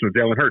transformation of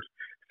Jalen Hurts,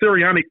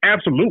 Sirianni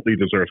absolutely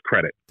deserves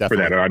credit for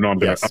that. I know I'm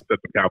going to upset the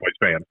Cowboys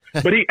fan,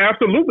 but he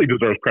absolutely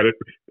deserves credit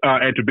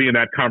and to be in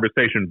that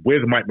conversation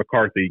with Mike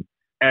McCarthy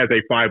as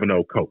a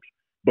 5-0 coach.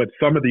 But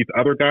some of these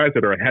other guys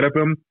that are ahead of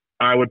him,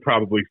 I would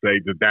probably say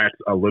that that's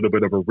a little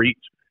bit of a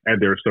reach,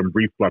 and there's some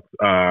reflux,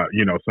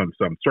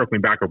 some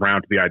circling back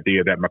around to the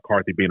idea that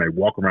McCarthy being a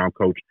walk-around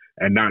coach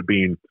and not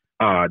being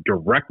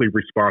directly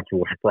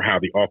responsible for how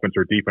the offense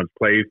or defense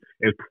plays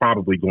is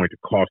probably going to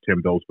cost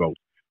him those votes.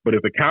 But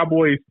if the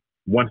Cowboys,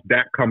 once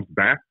Dak comes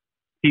back,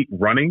 keep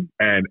running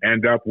and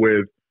end up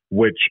with,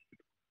 which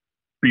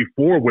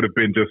before would have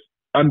been just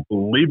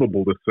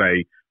unbelievable to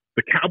say,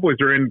 the Cowboys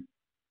are in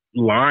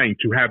line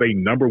to have a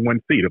number one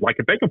seed. Like,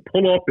 if they can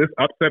pull off this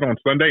upset on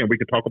Sunday, and we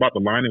can talk about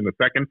the line in a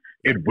second,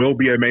 it will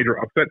be a major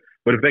upset.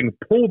 But if they can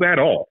pull that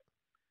off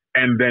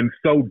and then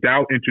sow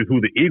doubt into who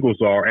the Eagles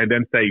are and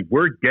then say,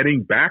 we're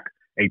getting back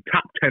a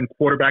top 10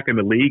 quarterback in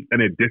the league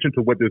in addition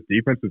to what this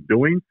defense is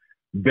doing,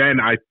 then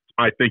I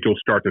think you'll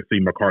start to see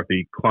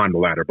McCarthy climb the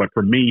ladder. But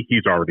for me,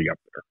 he's already up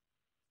there.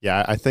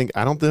 Yeah,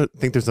 I don't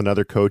think there's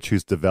another coach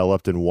who's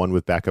developed and won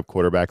with backup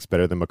quarterbacks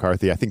better than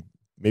McCarthy. I think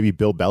maybe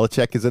Bill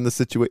Belichick is in the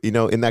situation,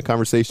 in that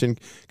conversation,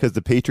 because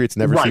the Patriots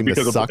never seem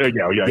to suck.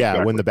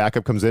 Exactly. When the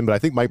backup comes in. But I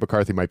think Mike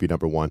McCarthy might be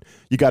number one.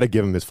 You got to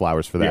give him his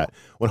flowers for that,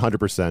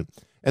 100%.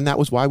 And that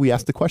was why we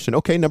asked the question.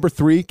 Okay, number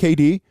 3,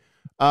 KD.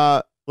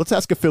 Let's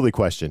ask a Philly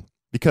question,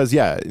 because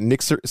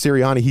Nick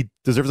Sirianni, he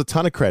deserves a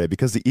ton of credit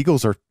because the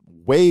Eagles are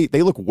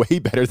they look way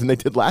better than they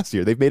did last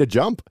year. They've made a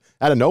jump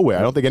out of nowhere.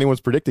 I don't think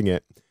anyone's predicting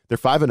it. They're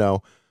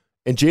 5-0,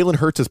 and Jalen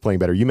Hurts is playing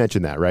better. You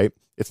mentioned that, right?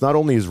 It's not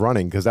only his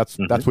running, because that's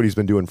what he's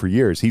been doing for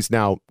years. He's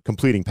now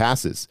completing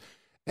passes,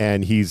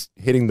 and he's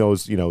hitting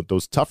those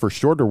tougher,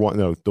 shorter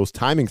one, those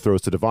timing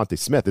throws to Devontae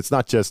Smith. It's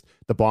not just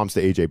the bombs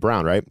to A.J.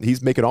 Brown, right?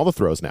 He's making all the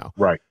throws now.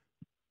 Right.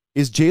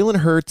 Is Jalen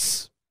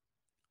Hurts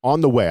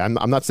on the way?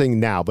 I'm not saying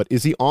now, but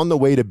is he on the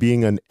way to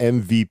being an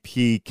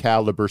MVP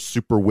caliber,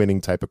 Super Bowl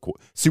winning type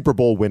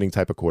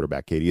of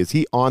quarterback, Katie? Is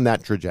he on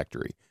that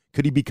trajectory?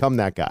 Could he become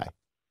that guy?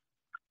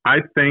 I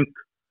think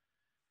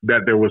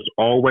that there was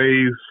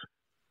always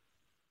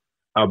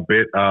a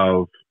bit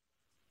of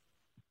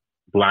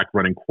black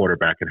running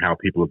quarterback in how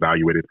people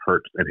evaluated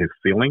Hurts and his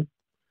ceiling.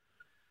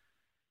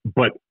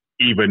 But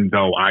even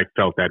though I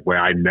felt that way,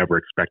 I never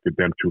expected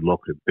them to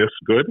look this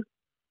good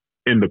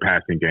in the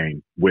passing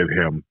game with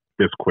him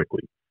this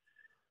quickly.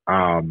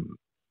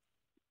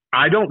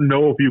 I don't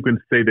know if you can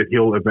say that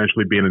he'll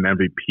eventually be in an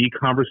MVP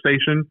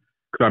conversation,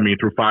 because,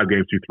 through 5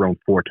 games, he's thrown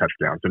 4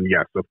 touchdowns. And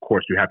yes, of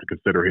course, you have to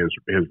consider his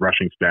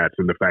rushing stats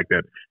and the fact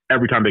that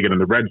every time they get in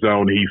the red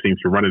zone, he seems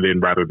to run it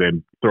in rather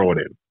than throw it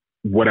in.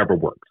 Whatever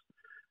works.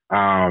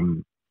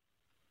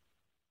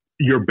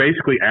 You're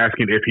basically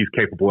asking if he's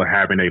capable of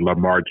having a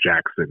Lamar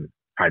Jackson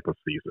type of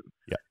season.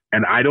 Yeah.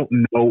 And I don't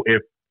know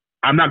if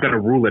 – I'm not going to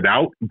rule it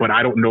out, but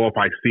I don't know if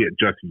I see it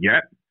just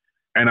yet.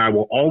 And I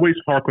will always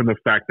hark on the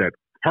fact that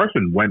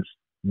Carson Wentz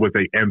was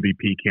a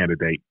MVP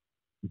candidate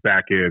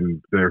back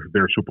in their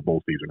Super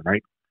Bowl season,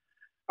 right?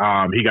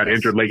 He got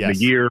injured late in the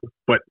year,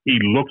 but he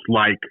looked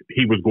like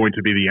he was going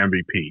to be the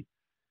MVP.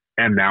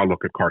 And now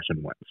look at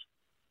Carson Wentz.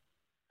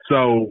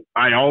 So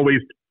I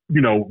always,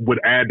 would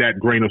add that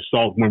grain of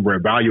salt when we're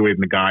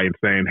evaluating the guy and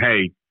saying,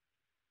 hey,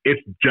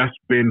 it's just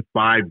been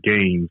 5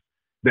 games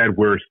that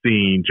we're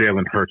seeing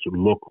Jalen Hurts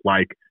look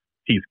like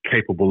he's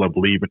capable of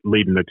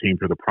leading the team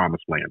to the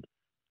promised land.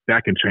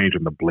 That can change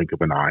in the blink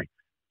of an eye.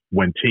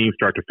 When teams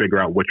start to figure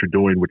out what you're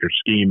doing, what your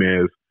scheme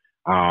is,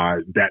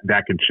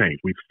 that can change.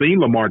 We've seen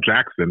Lamar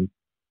Jackson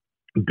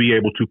be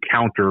able to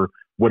counter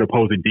what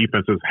opposing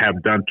defenses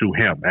have done to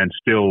him and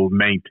still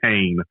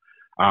maintain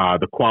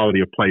the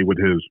quality of play with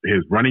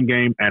his running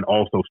game and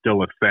also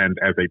still ascend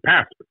as a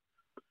passer.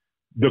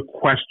 The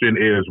question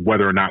is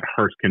whether or not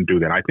Hurts can do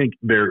that. I think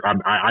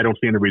I don't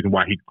see any reason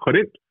why he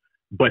couldn't,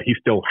 but he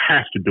still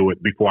has to do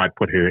it before I'd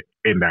put him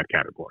in that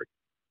category.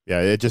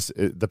 Yeah,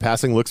 the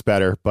passing looks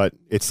better, but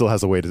it still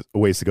has a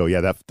ways to go.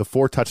 Yeah, the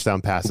 4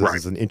 touchdown passes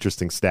is an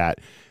interesting stat,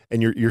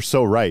 and you're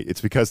so right.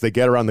 It's because they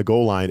get around the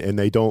goal line and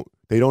they don't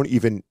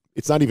even.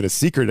 It's not even a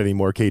secret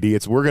anymore,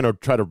 KD. We're going to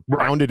try to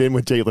round it in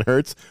with Jalen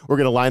Hurts. We're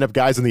going to line up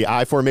guys in the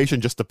I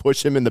formation just to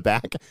push him in the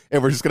back,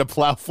 and we're just going to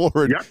plow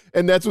forward. Yep.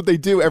 And that's what they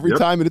do every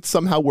time, and it's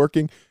somehow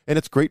working. And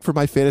it's great for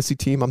my fantasy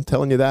team. I'm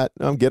telling you that.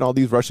 I'm getting all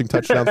these rushing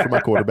touchdowns for my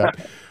quarterback.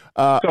 Wait.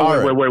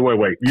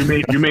 You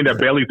mean that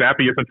Bailey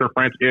Zappi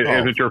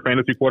isn't your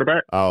fantasy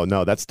quarterback? Oh,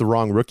 no, that's the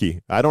wrong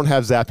rookie. I don't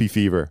have Zappi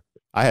fever.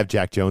 I have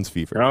Jack Jones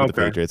fever for the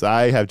Patriots.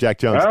 I have Jack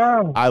Jones.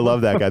 Oh. I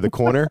love that guy. The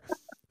corner.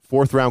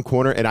 4th round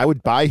corner, and I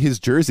would buy his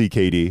jersey,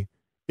 KD,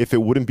 if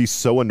it wouldn't be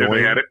so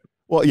annoying.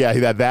 Well, yeah,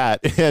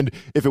 that. And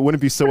if it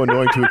wouldn't be so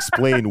annoying to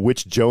explain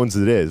which Jones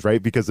it is,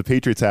 right? Because the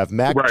Patriots have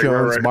Mac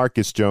Jones, right.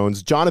 Marcus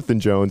Jones, Jonathan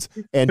Jones,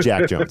 and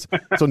Jack Jones.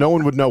 So no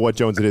one would know what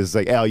Jones it is. It's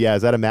like, oh, yeah,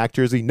 is that a Mac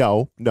jersey?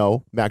 No,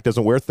 Mac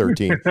doesn't wear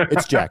 13.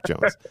 It's Jack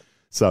Jones.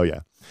 So,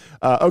 yeah.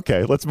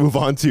 Okay, let's move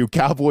on to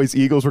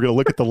Cowboys-Eagles. We're going to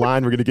look at the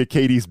line. We're going to get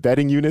Katie's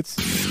betting units.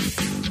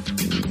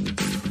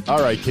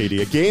 All right,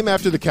 Katie, a game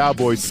after the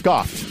Cowboys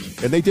scoffed.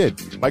 And they did.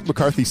 Mike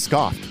McCarthy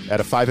scoffed at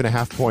a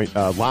 5.5-point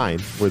line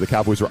where the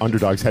Cowboys were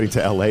underdogs heading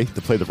to L.A.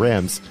 to play the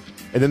Rams.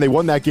 And then they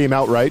won that game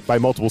outright by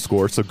multiple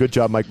scores. So good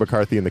job, Mike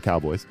McCarthy and the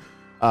Cowboys.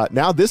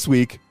 Now this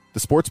week, the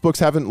sports books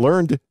haven't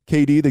learned,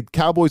 KD. The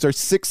Cowboys are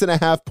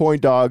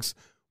 6.5-point dogs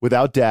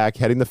without Dak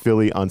heading to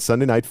Philly on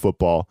Sunday Night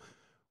Football.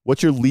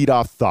 What's your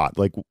leadoff thought?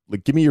 Like,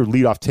 give me your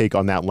leadoff take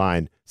on that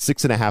line.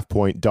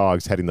 6.5-point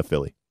dogs heading to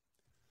Philly.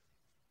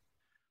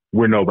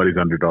 We're nobody's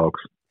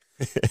underdogs.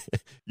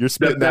 You're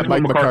spitting that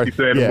Mike McCarthy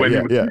said. Yeah.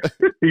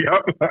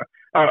 Yep.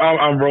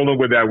 I'm rolling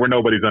with that. We're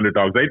nobody's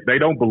underdogs. They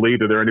don't believe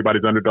that they're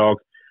anybody's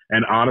underdogs.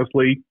 And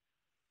honestly,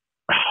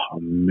 oh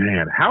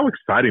man, how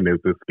exciting is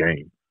this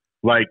game?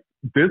 Like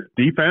this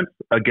defense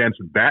against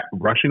that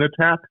rushing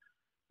attack,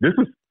 this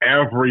is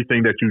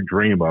everything that you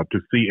dream of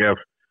to see if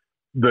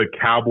the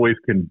Cowboys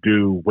can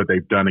do what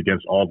they've done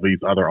against all these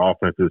other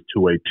offenses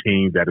to a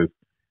team that is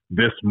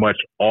this much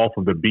off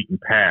of the beaten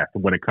path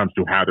when it comes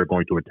to how they're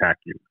going to attack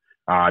you.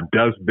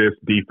 Does this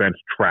defense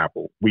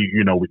travel? They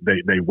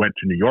went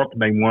to New York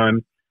and they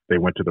won. They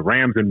went to the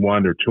Rams and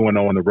won. They're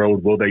 2-0 on the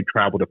road. Will they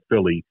travel to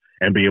Philly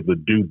and be able to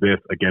do this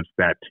against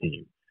that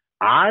team?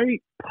 I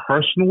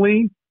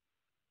personally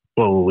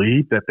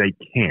believe that they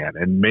can,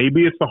 and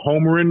maybe it's the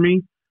homer in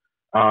me.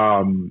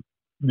 I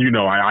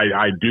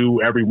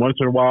do every once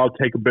in a while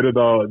take a bit of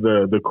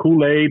the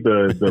Kool-Aid,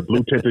 the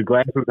blue tinted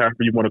glasses, however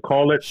you want to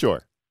call it.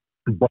 Sure,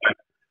 but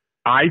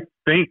I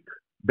think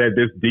that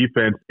this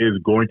defense is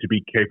going to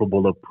be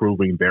capable of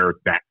proving they're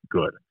that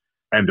good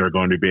and they're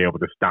going to be able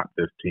to stop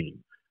this team.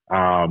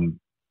 And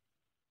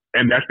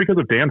that's because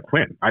of Dan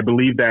Quinn. I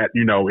believe that,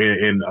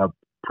 in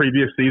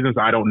previous seasons,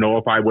 I don't know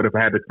if I would have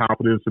had the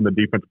confidence in the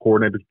defense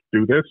coordinator to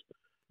do this,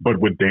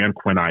 but with Dan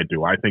Quinn, I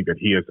do. I think that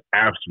he is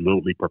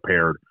absolutely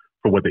prepared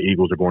for what the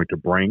Eagles are going to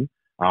bring.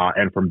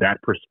 And from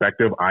that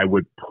perspective, I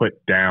would put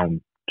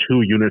down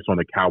 2 units on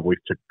the Cowboys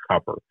to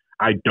cover.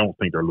 I don't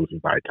think they're losing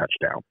by a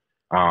touchdown.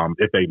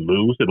 If they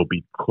lose, it'll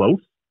be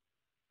close.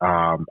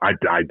 I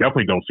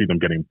definitely don't see them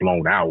getting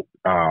blown out.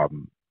 I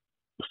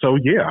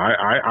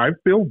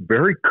feel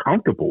very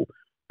comfortable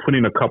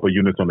putting a couple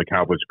units on the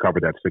Cowboys to cover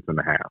that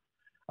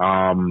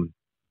 6.5.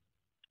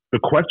 The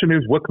question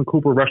is, what can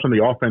Cooper Rush on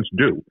the offense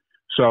do?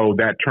 So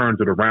that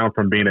turns it around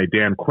from being a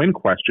Dan Quinn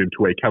question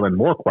to a Kellen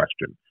Moore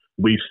question.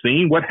 We've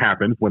seen what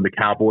happens when the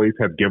Cowboys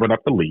have given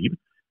up the lead,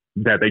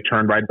 that they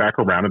turn right back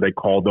around and they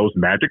call those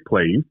magic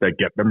plays that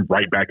get them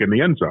right back in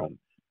the end zone.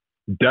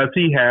 Does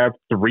he have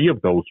 3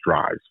 of those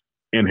drives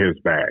in his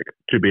bag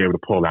to be able to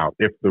pull out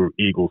if the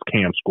Eagles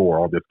can score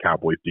on this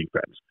Cowboys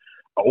defense?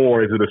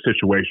 Or is it a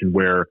situation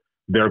where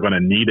they're going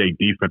to need a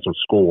defensive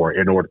score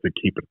in order to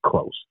keep it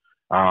close?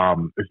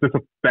 It's just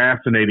a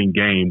fascinating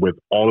game with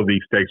all of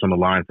these stakes on the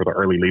line for the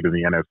early lead in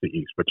the NFC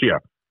East. But yeah,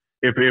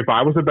 if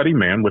I was a betting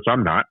man, which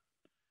I'm not,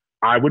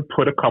 I would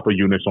put a couple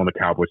units on the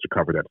Cowboys to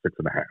cover that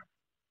 6.5.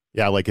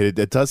 Yeah, like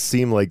it does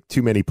seem like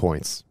too many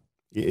points.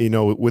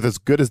 With as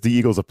good as the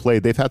Eagles have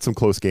played, they've had some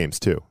close games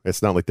too.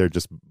 It's not like they're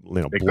just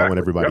blowing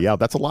everybody out.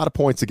 That's a lot of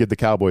points to give the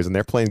Cowboys, and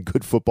they're playing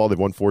good football. They've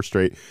won 4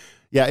 straight.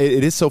 Yeah,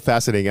 it is so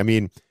fascinating. I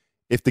mean,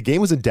 if the game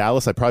was in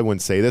Dallas, I probably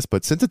wouldn't say this,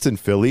 but since it's in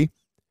Philly,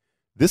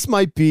 this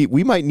might be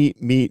we might need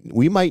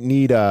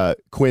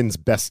Quinn's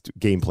best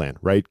game plan,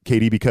 right,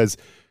 Katie? Because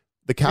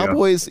the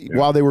Cowboys,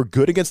 while they were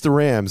good against the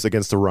Rams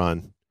against the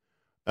run,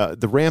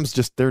 the Rams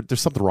just there's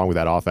something wrong with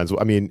that offense.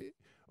 I mean,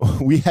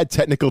 we had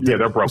technical. Yeah,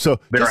 they're broken. So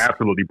they're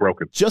absolutely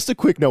broken. Just a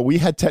quick note: we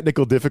had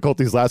technical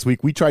difficulties last week.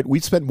 We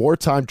spent more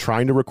time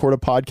trying to record a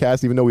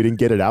podcast, even though we didn't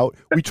get it out.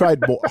 We tried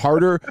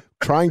harder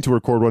trying to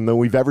record one than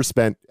we've ever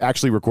spent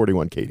actually recording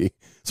one, Katie.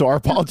 So our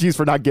apologies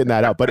for not getting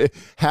that out. But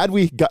had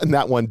we gotten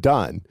that one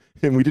done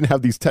and we didn't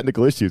have these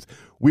technical issues,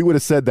 we would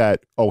have said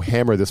that,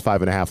 hammer this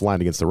 5.5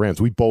 line against the Rams.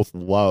 We both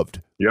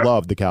loved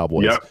the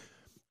Cowboys. Yep.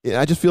 And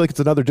I just feel like it's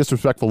another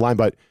disrespectful line,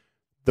 but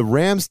the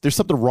Rams, there's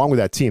something wrong with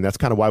that team. That's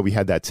kind of why we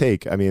had that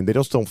take. I mean, they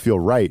just don't feel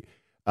right.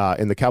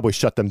 And the Cowboys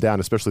shut them down,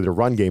 especially their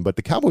run game. But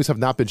the Cowboys have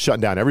not been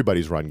shutting down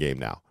everybody's run game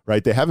now,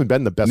 right? They haven't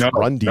been the best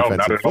run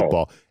defense in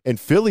football. And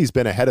Philly's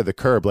been ahead of the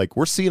curve. Like,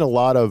 we're seeing a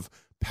lot of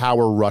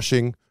power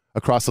rushing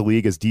across the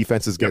league as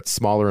defenses get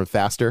smaller and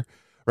faster,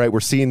 right? We're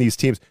seeing these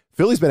teams.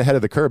 Philly's been ahead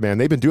of the curve, man.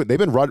 They've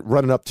been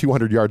running up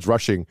 200 yards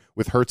rushing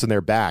with Hurts in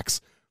their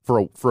backs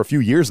for a few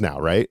years now,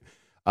 right?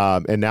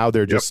 And now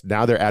they're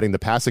they're adding the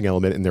passing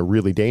element, and they're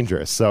really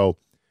dangerous. So,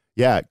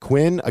 yeah,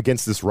 Quinn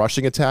against this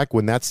rushing attack,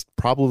 when that's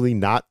probably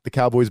not the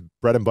Cowboys'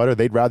 bread and butter,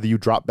 they'd rather you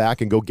drop back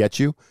and go get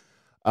you.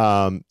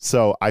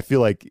 So I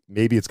feel like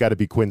maybe it's got to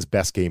be Quinn's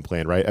best game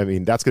plan, right? I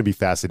mean, that's going to be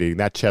fascinating.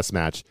 That chess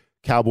match,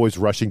 Cowboys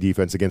rushing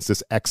defense against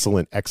this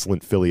excellent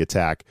Philly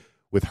attack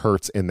with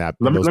Hurts in that.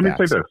 Let me say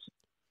this.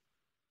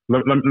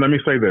 Let me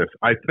say this.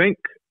 I think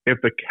if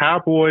the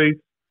Cowboys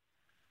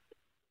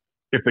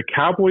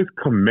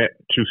commit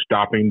to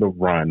stopping the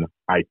run,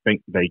 I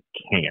think they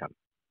can.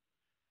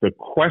 The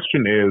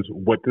question is,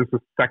 what does the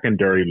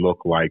secondary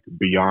look like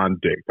beyond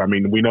Diggs? I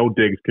mean, we know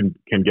Diggs can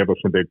give us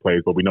some big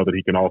plays, but we know that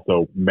he can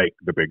also make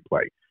the big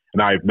play.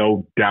 And I have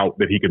no doubt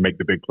that he can make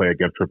the big play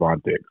against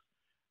Trevon Diggs.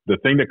 The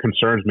thing that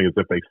concerns me is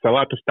if they sell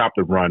out to stop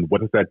the run,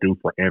 what does that do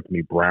for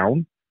Anthony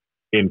Brown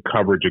in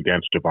coverage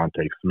against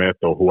Devontae Smith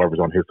or whoever's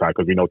on his side?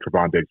 Because we know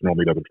Trevon Diggs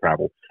normally doesn't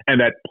travel. And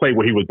that play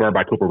where he was burned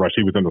by Cooper Rush,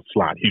 he was in the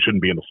slot. He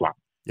shouldn't be in the slot.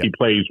 Yep. He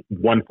plays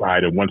one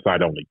side and one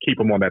side only. Keep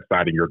him on that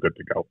side and you're good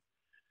to go.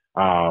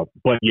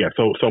 But yeah,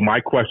 so my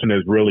question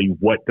is really,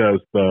 what does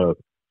the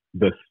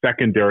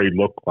secondary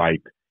look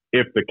like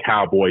if the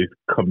Cowboys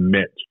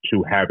commit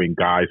to having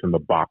guys in the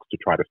box to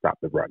try to stop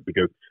the run?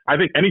 Because I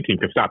think any team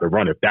can stop the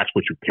run if that's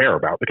what you care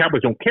about. The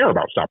Cowboys don't care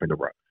about stopping the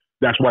run.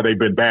 That's why they've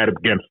been bad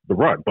against the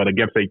run. But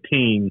against a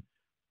team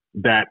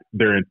that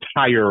their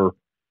entire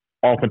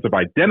offensive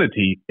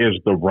identity is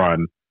the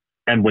run,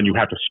 and when you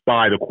have to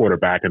spy the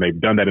quarterback, and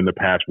they've done that in the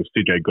past with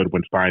C.J.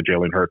 Goodwin spying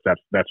Jalen Hurts,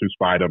 that's who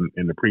spied him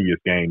in the previous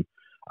game.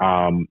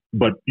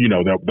 But you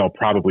know, they'll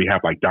probably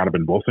have like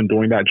Donovan Wilson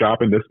doing that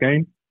job in this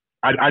game.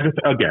 I'm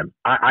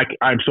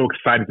so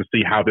excited to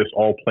see how this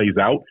all plays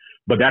out.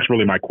 But that's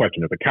really my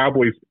question. If the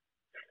Cowboys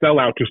sell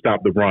out to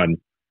stop the run,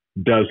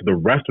 does the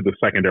rest of the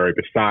secondary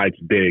besides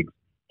Diggs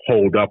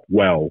hold up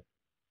well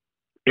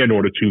in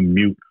order to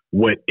mute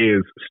what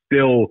is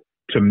still,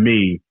 to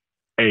me,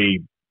 a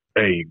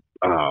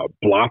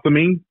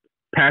blossoming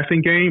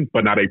passing game,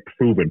 but not a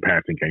proven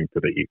passing game for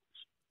the Eagles?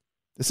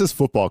 This is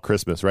football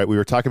Christmas, right? We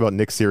were talking about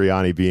Nick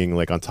Sirianni being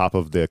like on top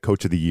of the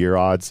Coach of the Year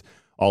odds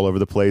all over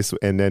the place.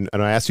 And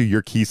I asked you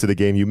your keys to the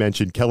game. You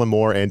mentioned Kellen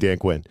Moore and Dan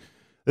Quinn.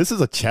 This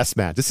is a chess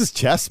match. This is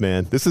chess,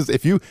 man. This is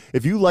if you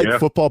like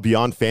football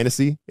beyond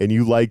fantasy and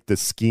you like the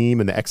scheme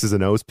and the X's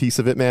and O's piece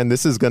of it, man,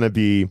 this is good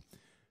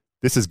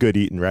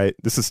eating, right?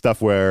 This is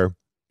stuff where,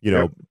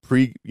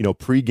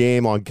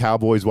 pre-game on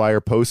Cowboys Wire,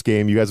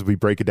 post-game, you guys will be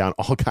breaking down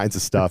all kinds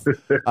of stuff.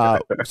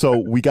 So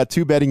we got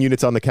 2 betting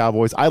units on the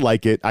Cowboys. I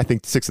like it. I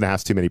think 6.5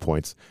 is too many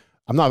points.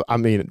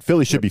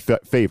 Philly should be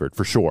favored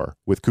for sure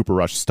with Cooper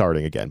Rush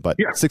starting again, but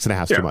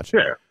 6.5 is too much.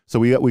 Yeah. So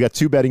we got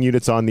 2 betting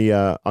units on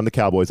the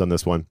Cowboys on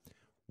this one.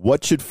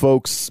 What should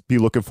folks be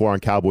looking for on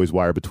Cowboys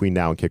Wire between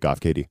now and kickoff,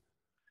 KD?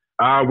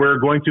 We're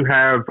going to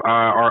have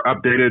our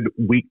updated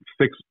Week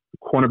 6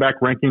 cornerback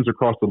rankings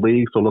across the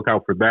league, so look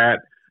out for that.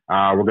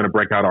 We're going to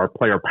break out our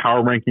player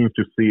power rankings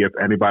to see if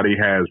anybody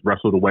has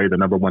wrestled away the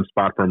number 1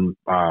 spot from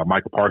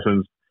Michael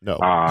Parsons. No.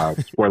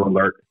 Spoiler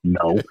alert,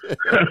 no.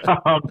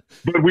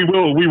 But we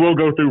will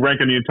go through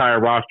ranking the entire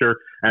roster.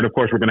 And, of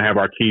course, we're going to have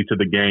our keys to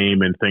the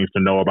game and things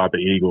to know about the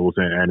Eagles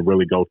and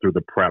really go through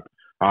the prep.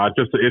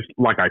 It's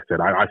like I said,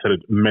 I said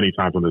it many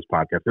times on this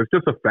podcast. It's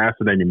just a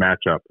fascinating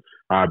matchup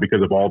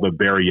because of all the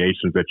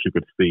variations that you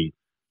could see.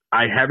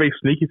 I have a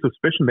sneaky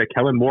suspicion that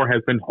Kellen Moore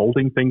has been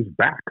holding things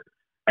back.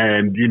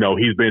 And,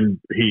 he's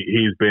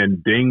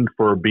been dinged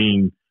for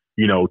being,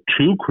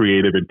 too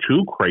creative and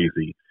too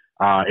crazy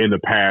in the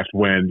past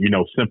when,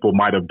 simple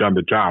might have done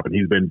the job. And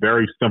he's been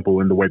very simple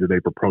in the way that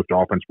they've approached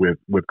offense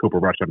with Cooper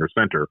Rush under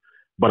center.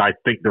 But I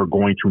think they're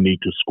going to need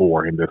to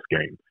score in this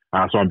game.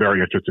 So I'm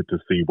very interested to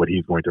see what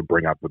he's going to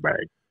bring out the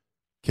bag.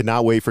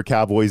 Cannot wait for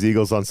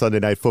Cowboys-Eagles on Sunday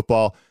Night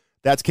Football.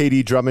 That's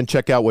KD Drummond.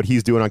 Check out what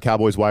he's doing on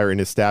Cowboys Wire and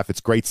his staff.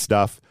 It's great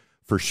stuff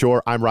for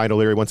sure. I'm Ryan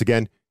O'Leary. Once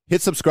again,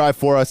 hit subscribe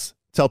for us.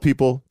 Tell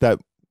people that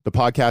the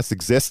podcast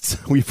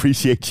exists. We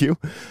appreciate you.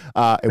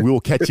 And we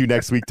will catch you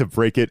next week to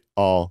break it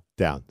all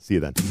down. See you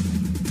then.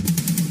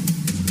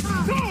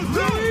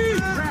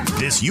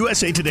 This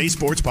USA Today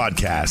Sports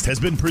Podcast has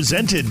been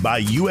presented by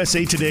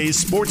USA Today's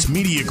Sports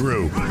Media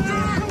Group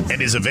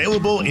and is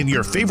available in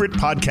your favorite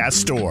podcast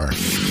store.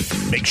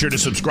 Make sure to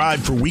subscribe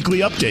for weekly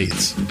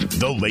updates,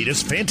 the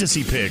latest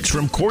fantasy picks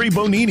from Corey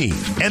Bonini,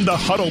 and the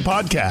Huddle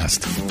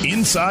Podcast,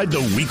 Inside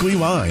the Weekly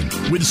Line,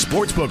 with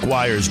Sportsbook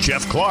Wire's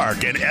Jeff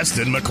Clark and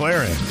Eston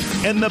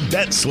McLaren, and the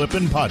Bet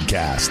Slippin'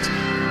 Podcast.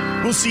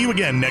 We'll see you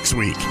again next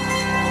week.